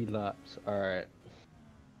 20 laps. Alright.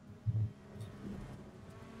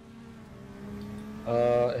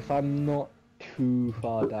 If I'm not too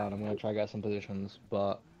far down, I'm gonna try to get some positions,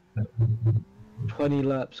 but 20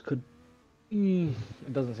 laps could...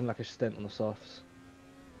 it doesn't seem like a stint on the softs.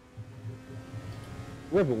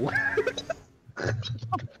 Rebel.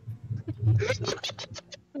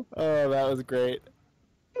 Oh, that was great.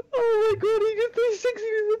 Oh my god, he just 360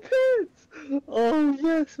 in the pits! Oh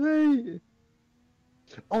yes, mate!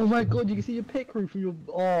 Oh my god, you can see your pit crew from your...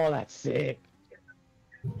 Oh, that's sick!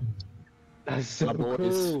 That's so My boys.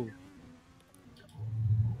 cool!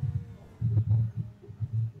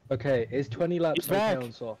 Okay, is 20 laps He's okay back.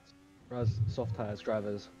 on soft? As soft tires,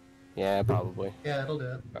 drivers? Yeah, probably. Yeah, it'll do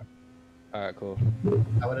it. Alright, cool.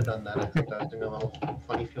 I would have done that, except I was doing a little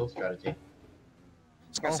funny fuel strategy. I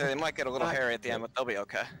was gonna say they might get a little hairy at the end, but they'll be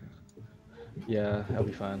okay. Yeah, I'll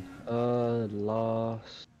be fine.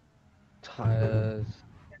 Last... Tires...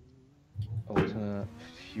 Alternate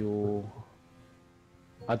fuel...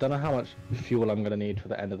 I don't know how much fuel I'm gonna need for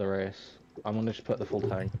the end of the race. I'm gonna just put the full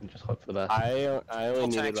tank and just hope for the best. I only Full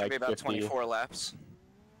needed tank should like be about 50. 24 laps.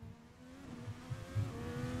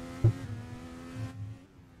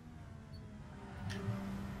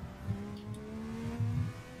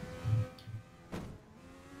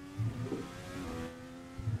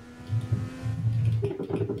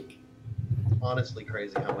 Honestly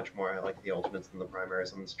crazy how much more I like the ultimates than the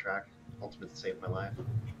primaries on this track. Ultimates saved my life.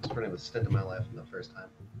 I was running the stint of my life in the first time.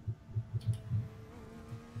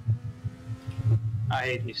 I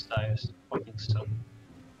hate these tires. Fucking stuff.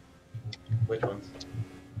 Which ones?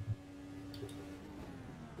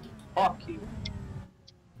 Fuck you.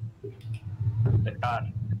 The car.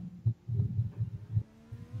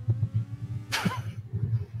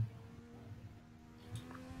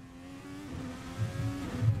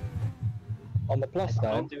 On the plus I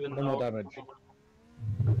side, don't even no more know. damage.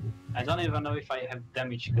 I don't even know if I have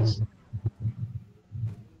damage because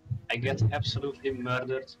I get absolutely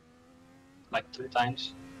murdered like 2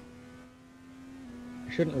 times.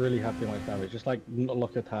 You shouldn't really have too much damage, just like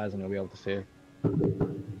lock your tires and you'll be able to see.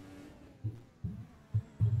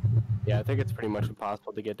 Yeah, I think it's pretty much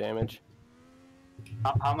impossible to get damage.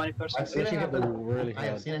 How many percent? I've seen it Unless you hit them happen. really I have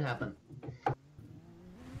hard. seen it happen.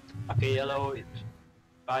 Okay, yellow.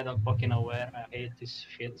 I don't fucking know where. I hate this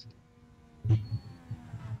shit.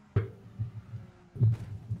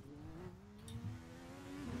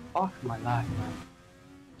 Fuck my life, man.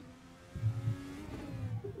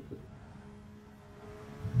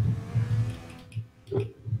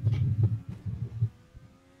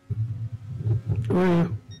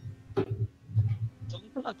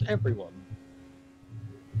 Don't let everyone.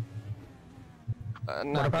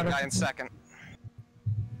 Not about the guy if- in second.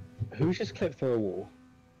 Who's just clipped through a wall?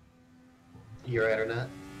 Your internet?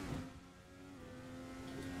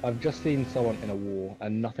 I've just seen someone in a wall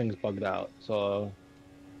and nothing's bugged out, so...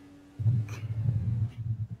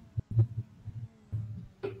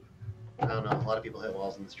 I don't know. A lot of people hit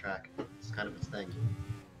walls in this track. It's kind of its thing.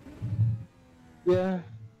 Yeah.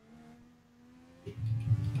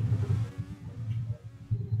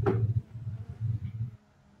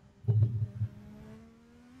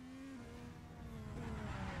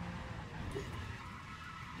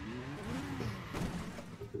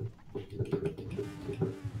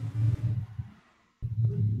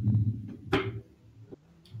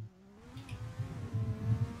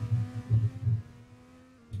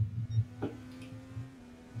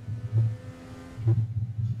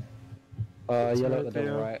 Yellow at the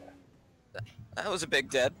double right. That was a big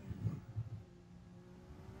dead.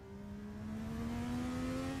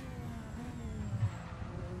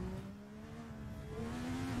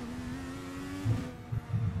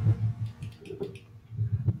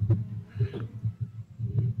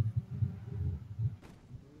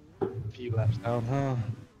 Few laps down, huh?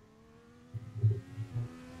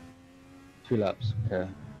 2 laps, okay.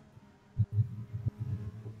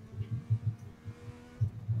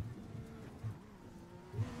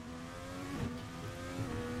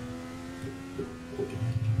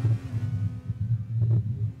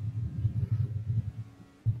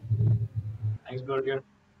 Thanks, Burger.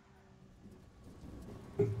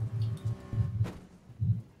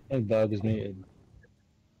 And Bug is muted.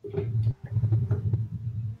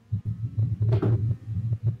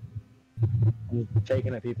 I'm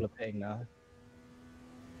taking it, people are paying now.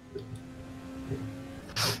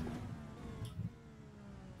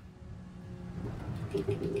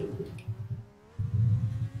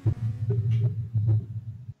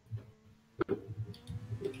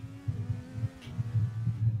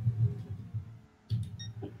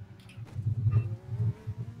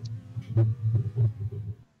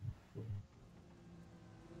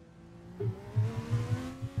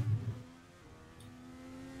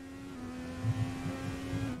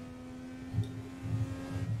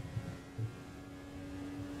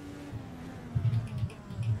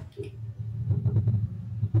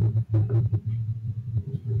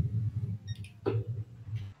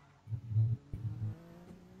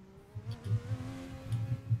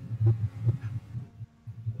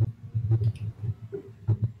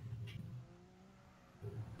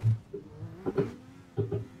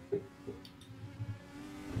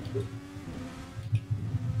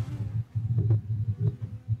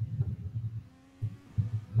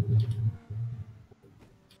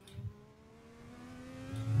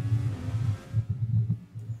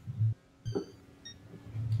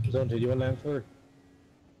 Zone 2, do you want lane 3?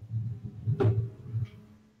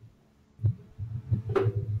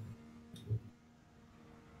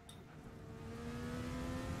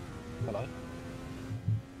 Hello?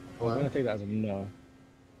 Hello? I'm gonna take that as a no.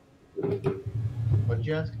 What did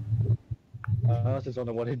you ask? I was just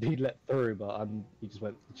on what did he let through, but he just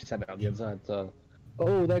sent it out the inside, so...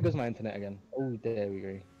 Oh, there goes my internet again. Oh, there we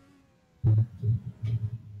go.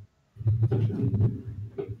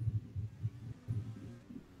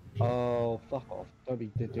 Oh, fuck off. Don't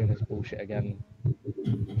be doing this bullshit again.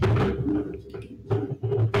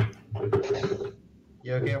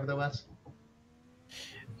 You okay over there, Wes?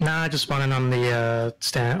 Nah, just spawning on the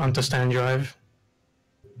onto stand drive.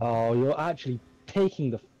 Oh, you're actually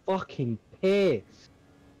taking the fucking piss.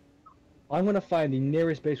 I'm gonna find the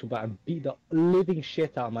nearest baseball bat and beat the living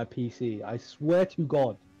shit out of my PC. I swear to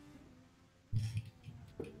God.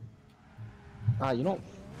 Ah, you know.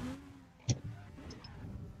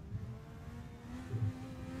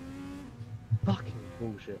 Fucking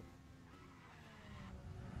bullshit.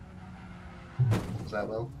 Is that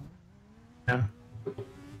Will? Yeah.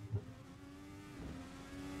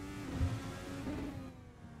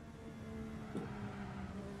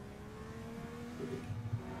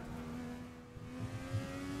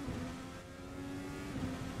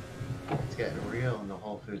 It's getting real in the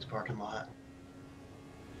Whole Foods parking lot.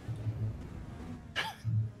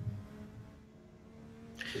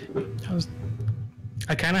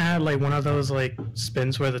 I kind of had like one of those like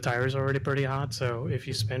spins where the tire's already pretty hot, so if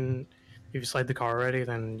you slide the car already,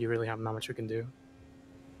 then you really have not much you can do.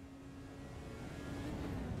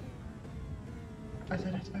 I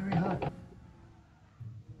said it's very hot.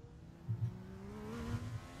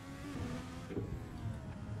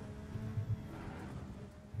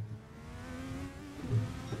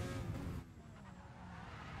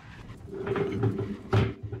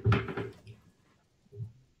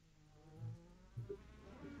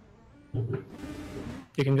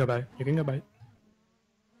 You can go by. You can go by.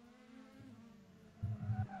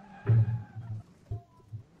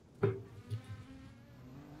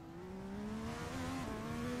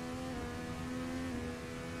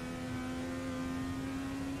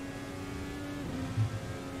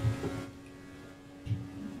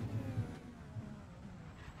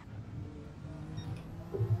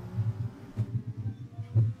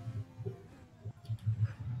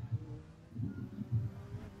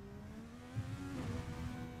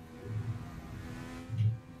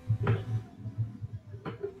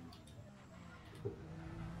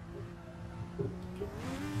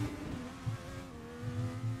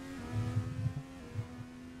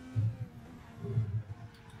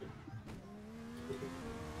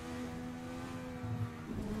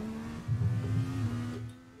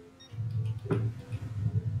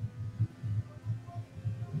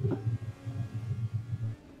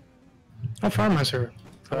 How far am I, sir?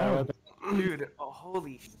 Oh. Dude, oh,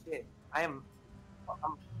 holy shit. I'm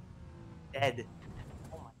dead.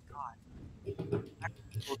 Oh my god. That's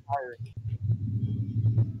so tiring.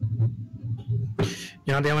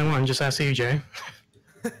 You're not the only one, just ask EJ.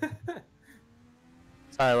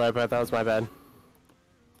 Sorry, Wipeout, that was my bad.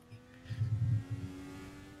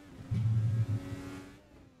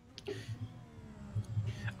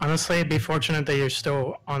 Honestly, it'd be fortunate that you're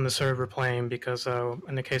still on the server playing because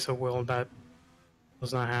in the case of Will, that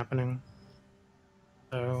was not happening.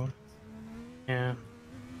 So, yeah.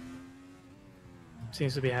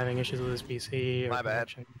 Seems to be having issues with his PC. Or My bad.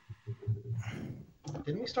 connection.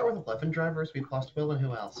 Didn't we start with 11 drivers? We lost Will and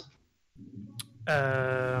who else?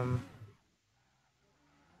 I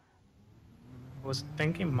was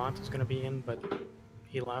thinking Mont was gonna be in, but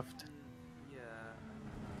he left.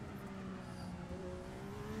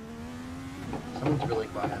 Someone's really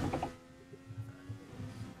quiet.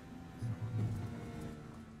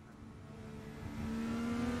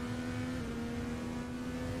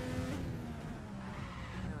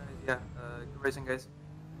 Yeah, good racing, guys.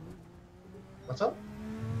 What's up?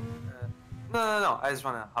 No. I just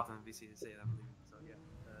want to hop in the VC to say that I'm leaving. So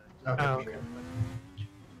yeah. Okay. Oh, okay.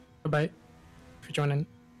 Bye-bye for joining.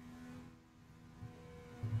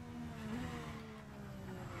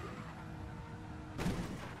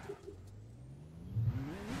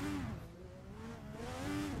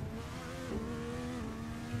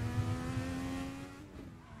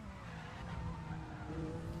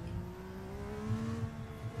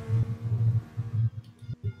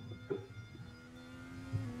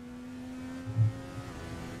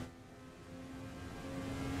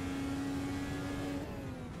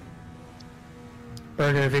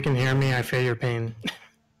 Burger, if you can hear me, I feel your pain.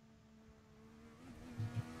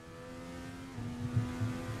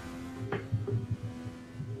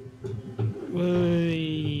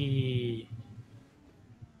 Whee.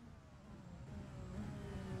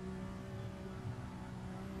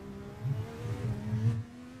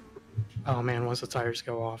 Oh man, once the tires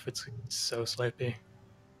go off, it's so slippy.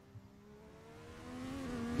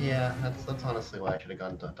 Yeah, that's honestly why I should have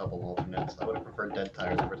gone to double alternates. I would have preferred dead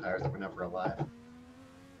tires over tires that were never alive.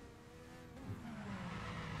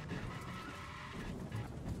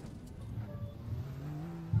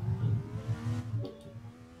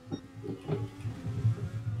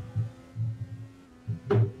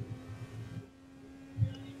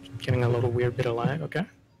 Getting a little weird bit of lag, okay.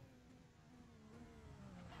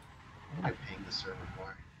 What am I paying the server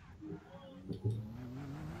for?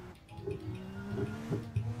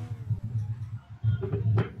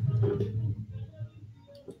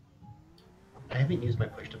 I haven't used my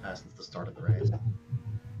push to pass since the start of the race.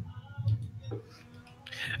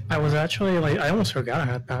 I was actually like, I almost forgot I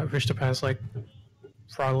had push to pass like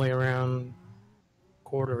probably around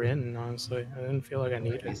quarter in, honestly. I didn't feel like I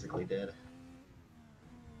needed it. Basically did.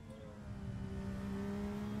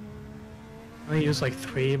 I used like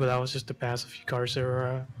 3, but that was just to pass a few cars that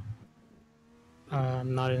were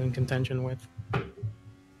not in contention with.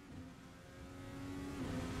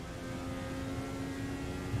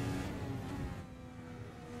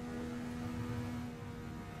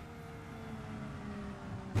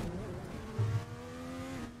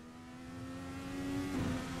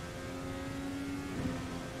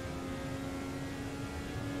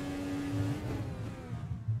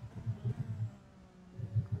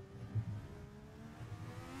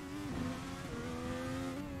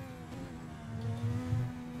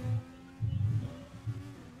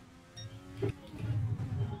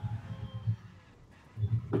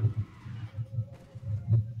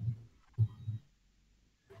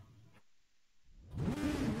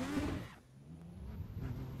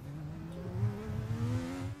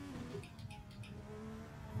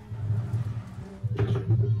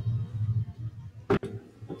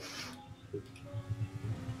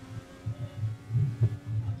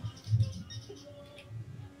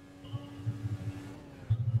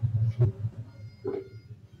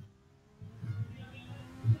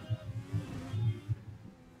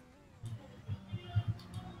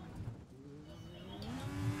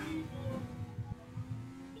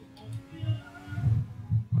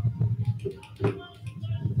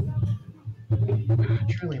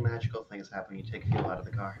 Truly magical things happen when you take fuel out of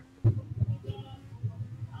the car.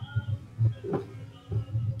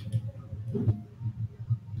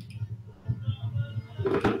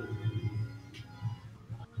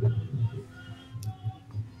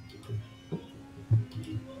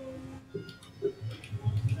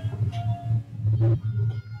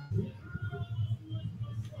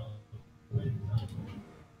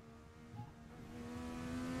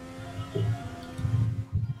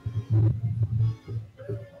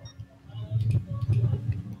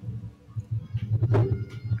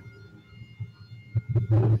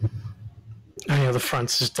 Oh yeah, the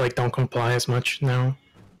fronts just like don't comply as much now.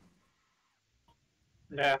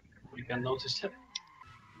 Yeah, you can notice that.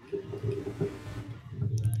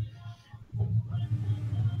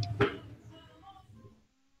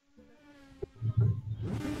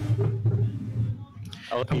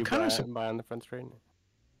 I'll let I'm you kind of buy on the front screen.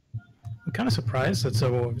 I'm kind of surprised that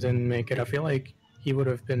Sobo didn't make it. I feel like he would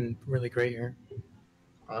have been really great here.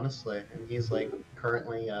 Honestly, and he's like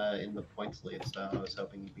currently in the points lead, so I was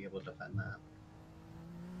hoping he'd be able to defend that.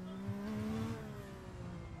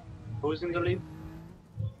 Who's in the lead?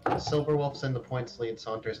 Silverwolf's in the points lead,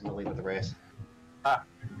 Saunter's in the lead of the race. Ah.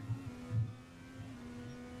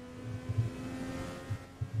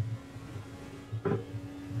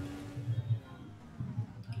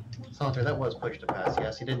 Saunter, that was push to pass,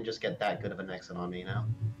 yes? You didn't just get that good of an exit on me now.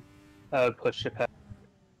 Push to pass.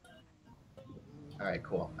 Alright,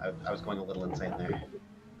 cool. I was going a little insane there.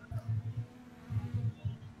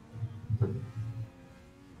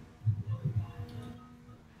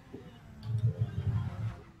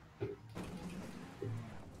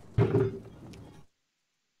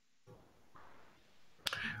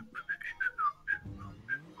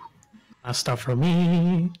 Last stop for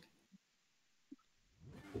me.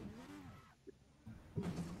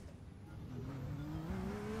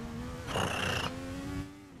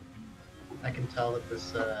 I can tell that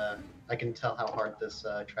this, I can tell how hard this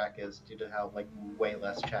track is due to how, like, way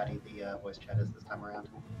less chatty the voice chat is this time around.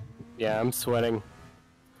 Yeah, I'm sweating.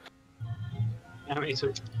 Yeah, me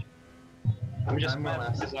too. I'm just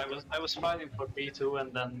mad because I was fighting for P2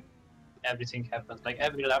 and then everything happened. Like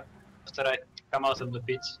every lap after I come out of the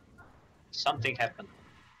pits, something happened.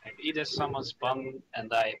 Like either someone spun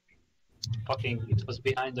and it was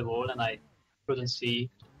behind the wall and I couldn't see.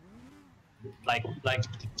 Like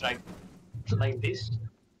this.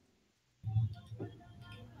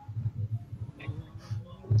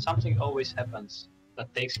 Something always happens.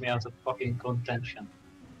 That takes me out of fucking contention.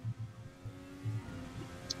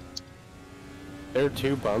 There are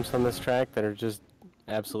 2 bumps on this track that are just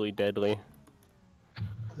absolutely deadly.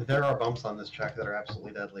 There are bumps on this track that are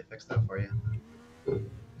absolutely deadly. Fix that for you.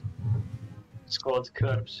 It's called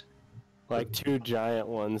curbs. Like 2 giant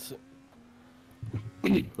ones.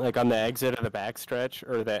 Like on the exit of the backstretch,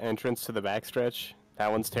 or the entrance to the backstretch.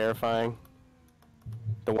 That one's terrifying.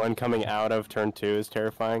 The one coming out of turn 2 is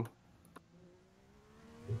terrifying.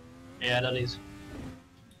 Yeah, that is.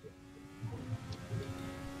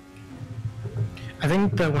 I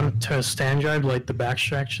think the one to stand drive, like the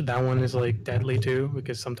backstretch, that one is like deadly too,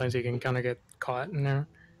 because sometimes you can kind of get caught in there.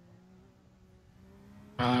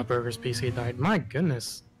 Burger's PC died. My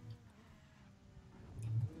goodness.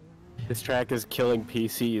 This track is killing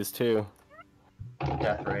PCs too.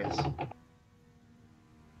 Death race.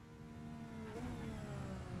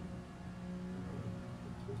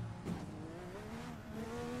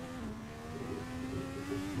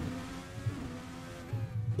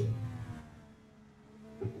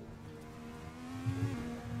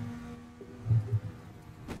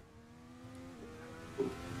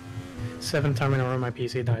 Seventh time in a row my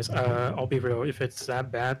PC dies. I'll be real, if it's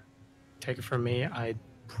that bad, take it from me, I'd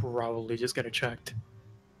probably just get it checked.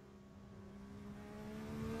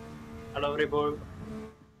 Hello, Reborn.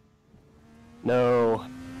 No.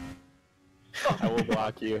 I will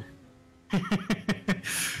block you.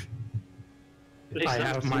 Listen, I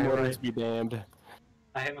have my Orders right. be damned.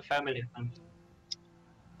 I have a family.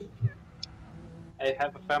 I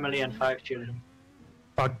have a family and 5 children.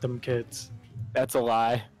 Fuck them kids. That's a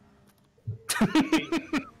lie. I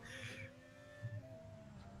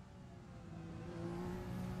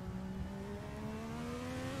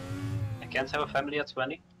can't have a family at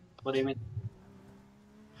 20? What do you mean?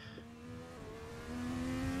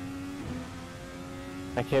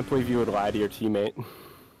 I can't believe you would lie to your teammate.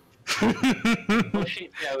 Oh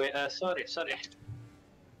shit, yeah, wait, sorry.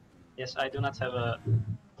 Yes, I do not have a...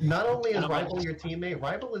 Not only is Rival your teammate,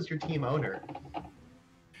 Rival is your team owner.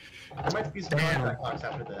 There might be some contract talks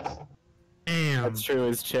after this. Damn. That's true,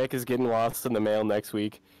 his check is getting lost in the mail next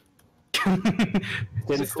week.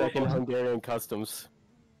 Getting stuck in Hungarian customs.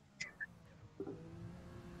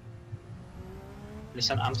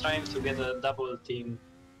 Listen, I'm trying to get a double team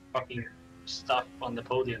fucking stuff on the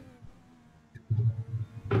podium.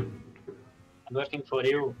 I'm working for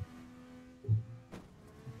you.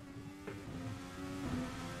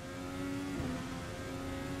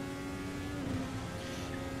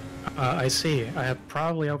 I see. I have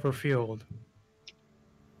probably overfueled.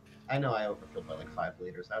 I know I overfilled by like 5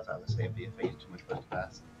 liters. That's how the safety if I use too much foot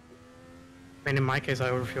fast. I mean, in my case, I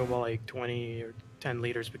overfuel by like 20 or 10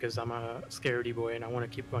 liters because I'm a scaredy boy and I want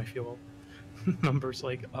to keep my fuel numbers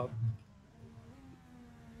like up.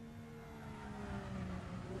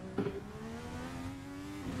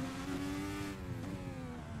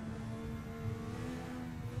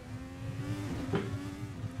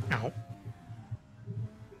 Ow.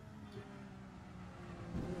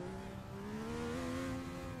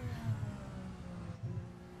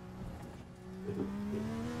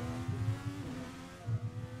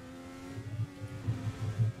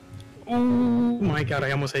 Oh my god,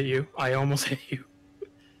 I almost hit you. I almost hit you.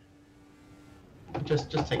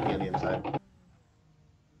 Just take me on the inside.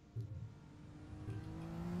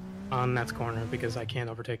 On that corner because I can't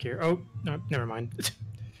overtake here. Oh, no, never mind.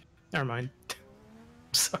 Never mind.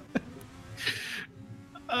 Sorry.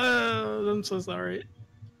 I'm so sorry.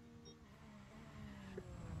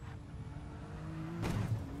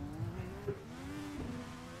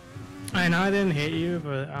 I know I didn't hit you,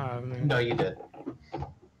 but man. No, you did.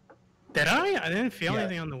 Did I? I didn't feel Yes.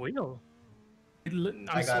 anything on the wheel. I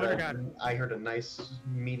I swear to God. I heard a nice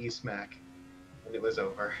meaty smack, and it was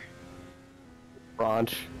over.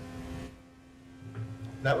 Branch.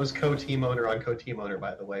 That was co-team owner on co-team owner,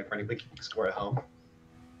 by the way, for anybody keeping score at home.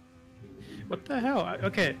 What the hell?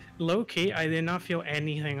 Okay, low key, I did not feel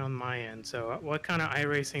anything on my end. So what kind of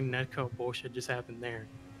iRacing netcode bullshit just happened there?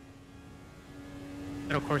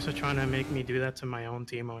 And of course, they're trying to make me do that to my own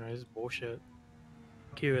team owner. This is bullshit.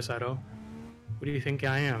 Fuck you, Sato. What do you think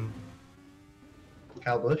I am?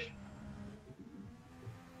 Kyle Busch?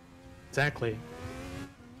 Exactly.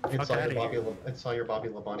 It Fuck saw, outta your here. Bobby, it saw your Bobby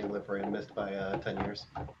Labonte livery and missed by 10 years.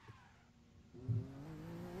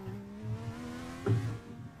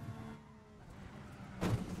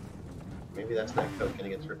 Maybe that's netcode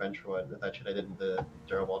getting its revenge for what that shit I did in the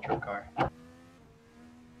Durable Trip car.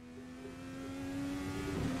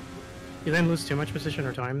 You didn't lose too much position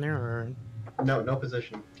or time there, or? No, no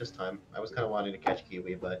position, just time. I was kind of wanting to catch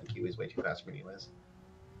Kiwi, but Kiwi's way too fast for me anyways.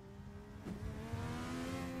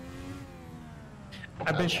 I've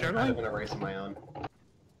been I'm kind struggling. of in a race of my own.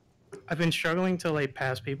 I've been struggling to like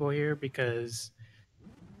pass people here because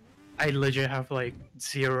I legit have like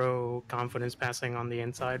zero confidence passing on the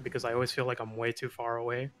inside because I always feel like I'm way too far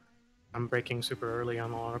away. I'm braking super early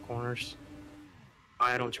on a lot of corners.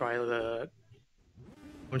 I don't try the.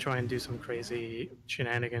 I'm trying to do some crazy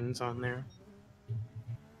shenanigans on there.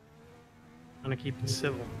 I'm gonna keep it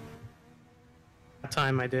civil. That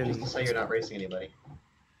time I didn't. Just to say you're not racing anybody.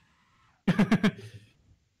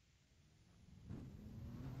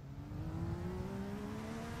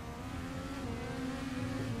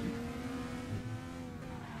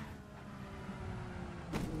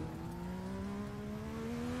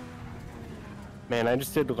 Man, I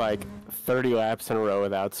just did like 30 laps in a row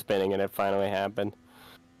without spinning, and it finally happened.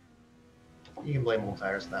 You can blame old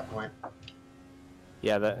tires at that point.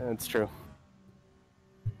 Yeah, that's true.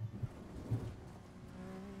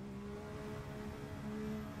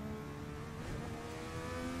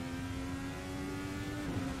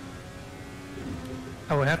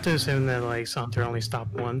 I would have to assume that like Saunter only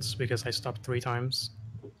stopped once because I stopped 3 times.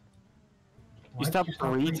 You stopped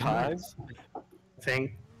 3 times?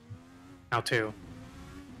 Think. Now 2.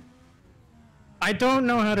 I don't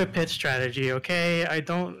know how to pitch strategy, okay?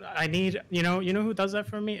 I need, you know who does that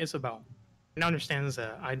for me? Isabel. And understands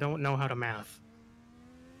that. I don't know how to math.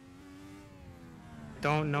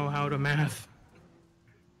 Don't know how to math.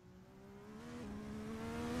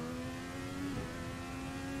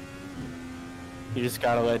 You just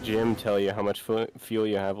gotta let Jim tell you how much fuel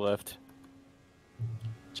you have left.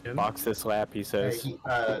 Jim? Box this lap, he says.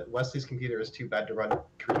 Wesley's computer is too bad to run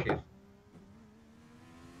crew chief.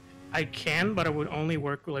 I can, but it would only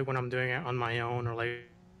work like when I'm doing it on my own or like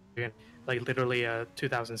literally a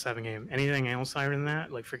 2007 game. Anything else higher than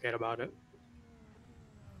that, like forget about it.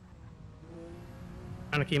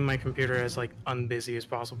 I'm trying to keep my computer as like unbusy as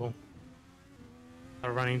possible.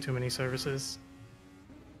 Not running too many services.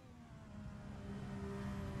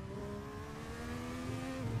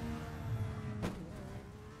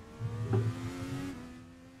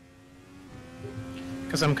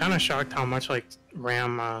 Because I'm kind of shocked how much like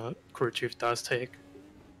RAM crew chief does take.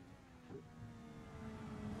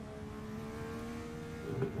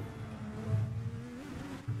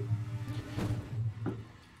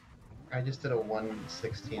 I just did a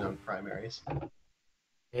 116 on primaries.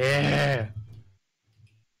 Yeah.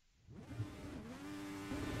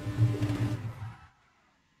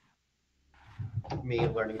 Me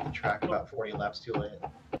learning the track about 40 laps too late.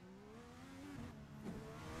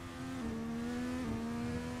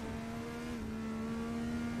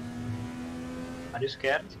 Are you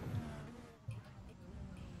scared?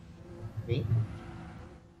 Me?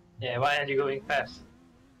 Yeah, why are you going fast?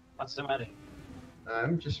 What's the matter?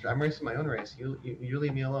 I'm racing my own race. You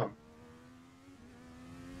leave me alone.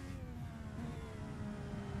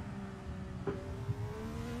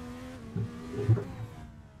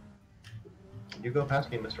 You go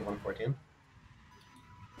past me, Mr. 114.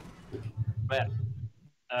 Where?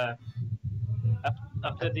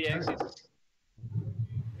 After the exit.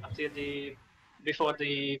 After the... Before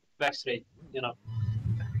the back straight, you know.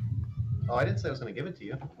 Oh, I didn't say I was going to give it to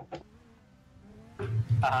you.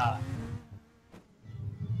 Haha.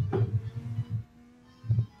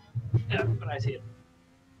 Yeah, right here.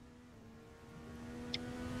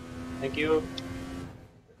 Thank you.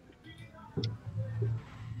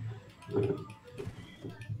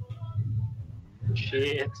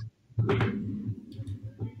 Shit.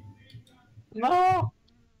 No!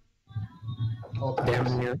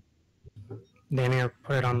 Damn near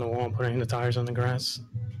put it on the wall, putting the tires on the grass.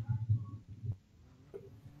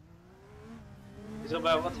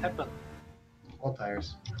 Isabel, what happened? All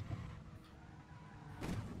tires.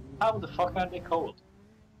 How the fuck are they cold?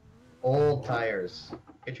 Old tires.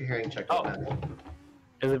 Get your hearing checked out, man.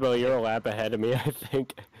 Isabel, you're a lap ahead of me, I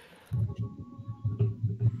think.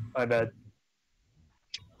 My bad.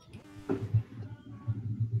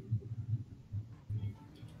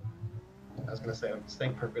 I was going to say, I'm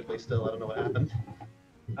staying perfectly still. I don't know what happened.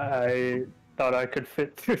 I thought I could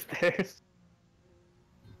fit through this.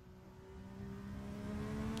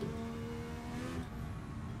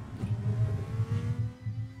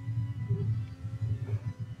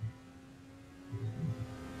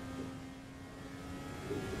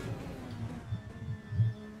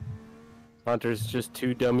 Hunter's just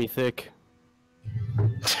too dummy thick.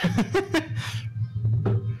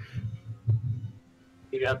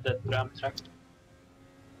 You got that drum truck?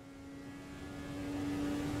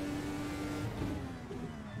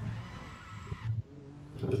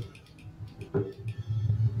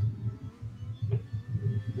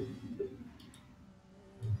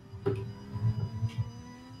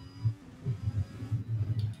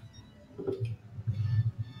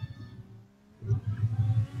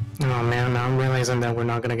 I'm realizing that we're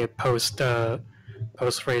not gonna get post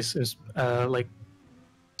race like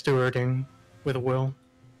stewarding with Will.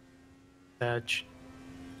 Badge.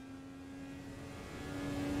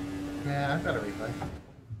 Yeah, I've got a replay.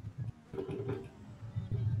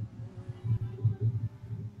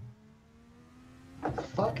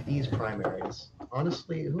 Fuck these primaries.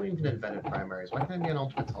 Honestly, who even invented primaries? Why can't I be an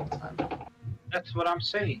ultimate all the time? That's what I'm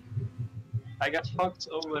saying. I got fucked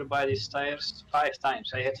over by these tires 5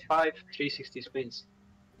 times. I had 5 360 spins.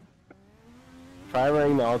 Try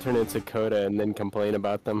wearing the alternates at Coda and then complain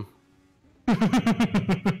about them.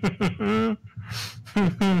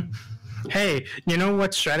 Hey, you know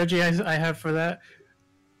what strategy I have for that?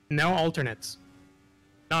 No alternates.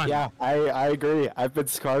 None. Yeah, I agree. I've been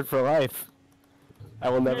scarred for life. I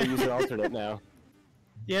will never use an alternate now.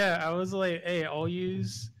 Yeah, I was like, hey, I'll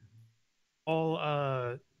use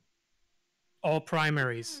all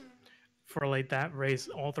primaries for like that race,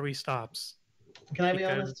 all 3 stops. Can I be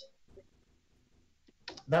honest?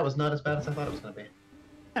 That was not as bad as I thought it was going to be.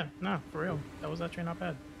 Yeah, no, for real. That was actually not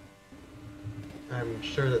bad. I'm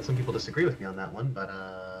sure that some people disagree with me on that one, but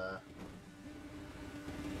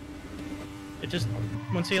It just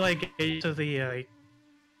once you like get used to the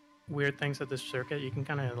weird things at this circuit, you can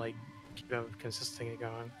kind of like keep a consistency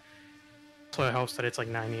going. So it helps that it's like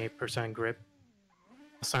 98% grip.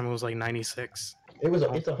 Last time it was like 96.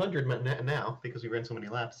 it's 100 now because we ran so many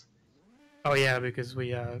laps. Oh yeah, because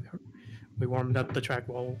we warmed up the track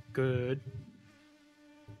well good.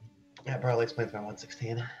 Yeah, it probably explains my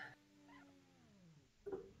 116.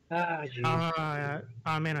 Ah, jeez.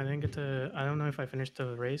 Man, I didn't get to. I don't know if I finished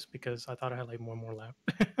the race because I thought I had like one more lap.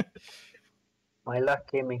 My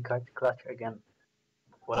luck came in clutch again.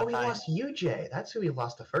 What Oh, a we time. lost UJ. That's who we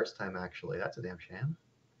lost the first time, actually. That's a damn shame.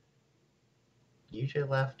 UJ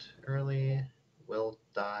left early. Will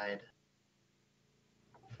died.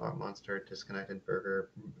 Fog Monster disconnected. Burger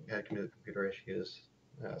had computer issues.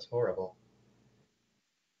 That's horrible.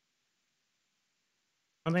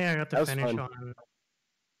 One thing I got to That was finish fun. on.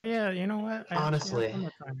 Yeah, you know what? Honestly.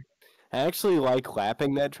 I actually like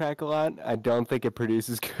lapping that track a lot. I don't think it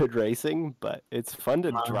produces good racing, but it's fun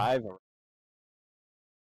to drive around.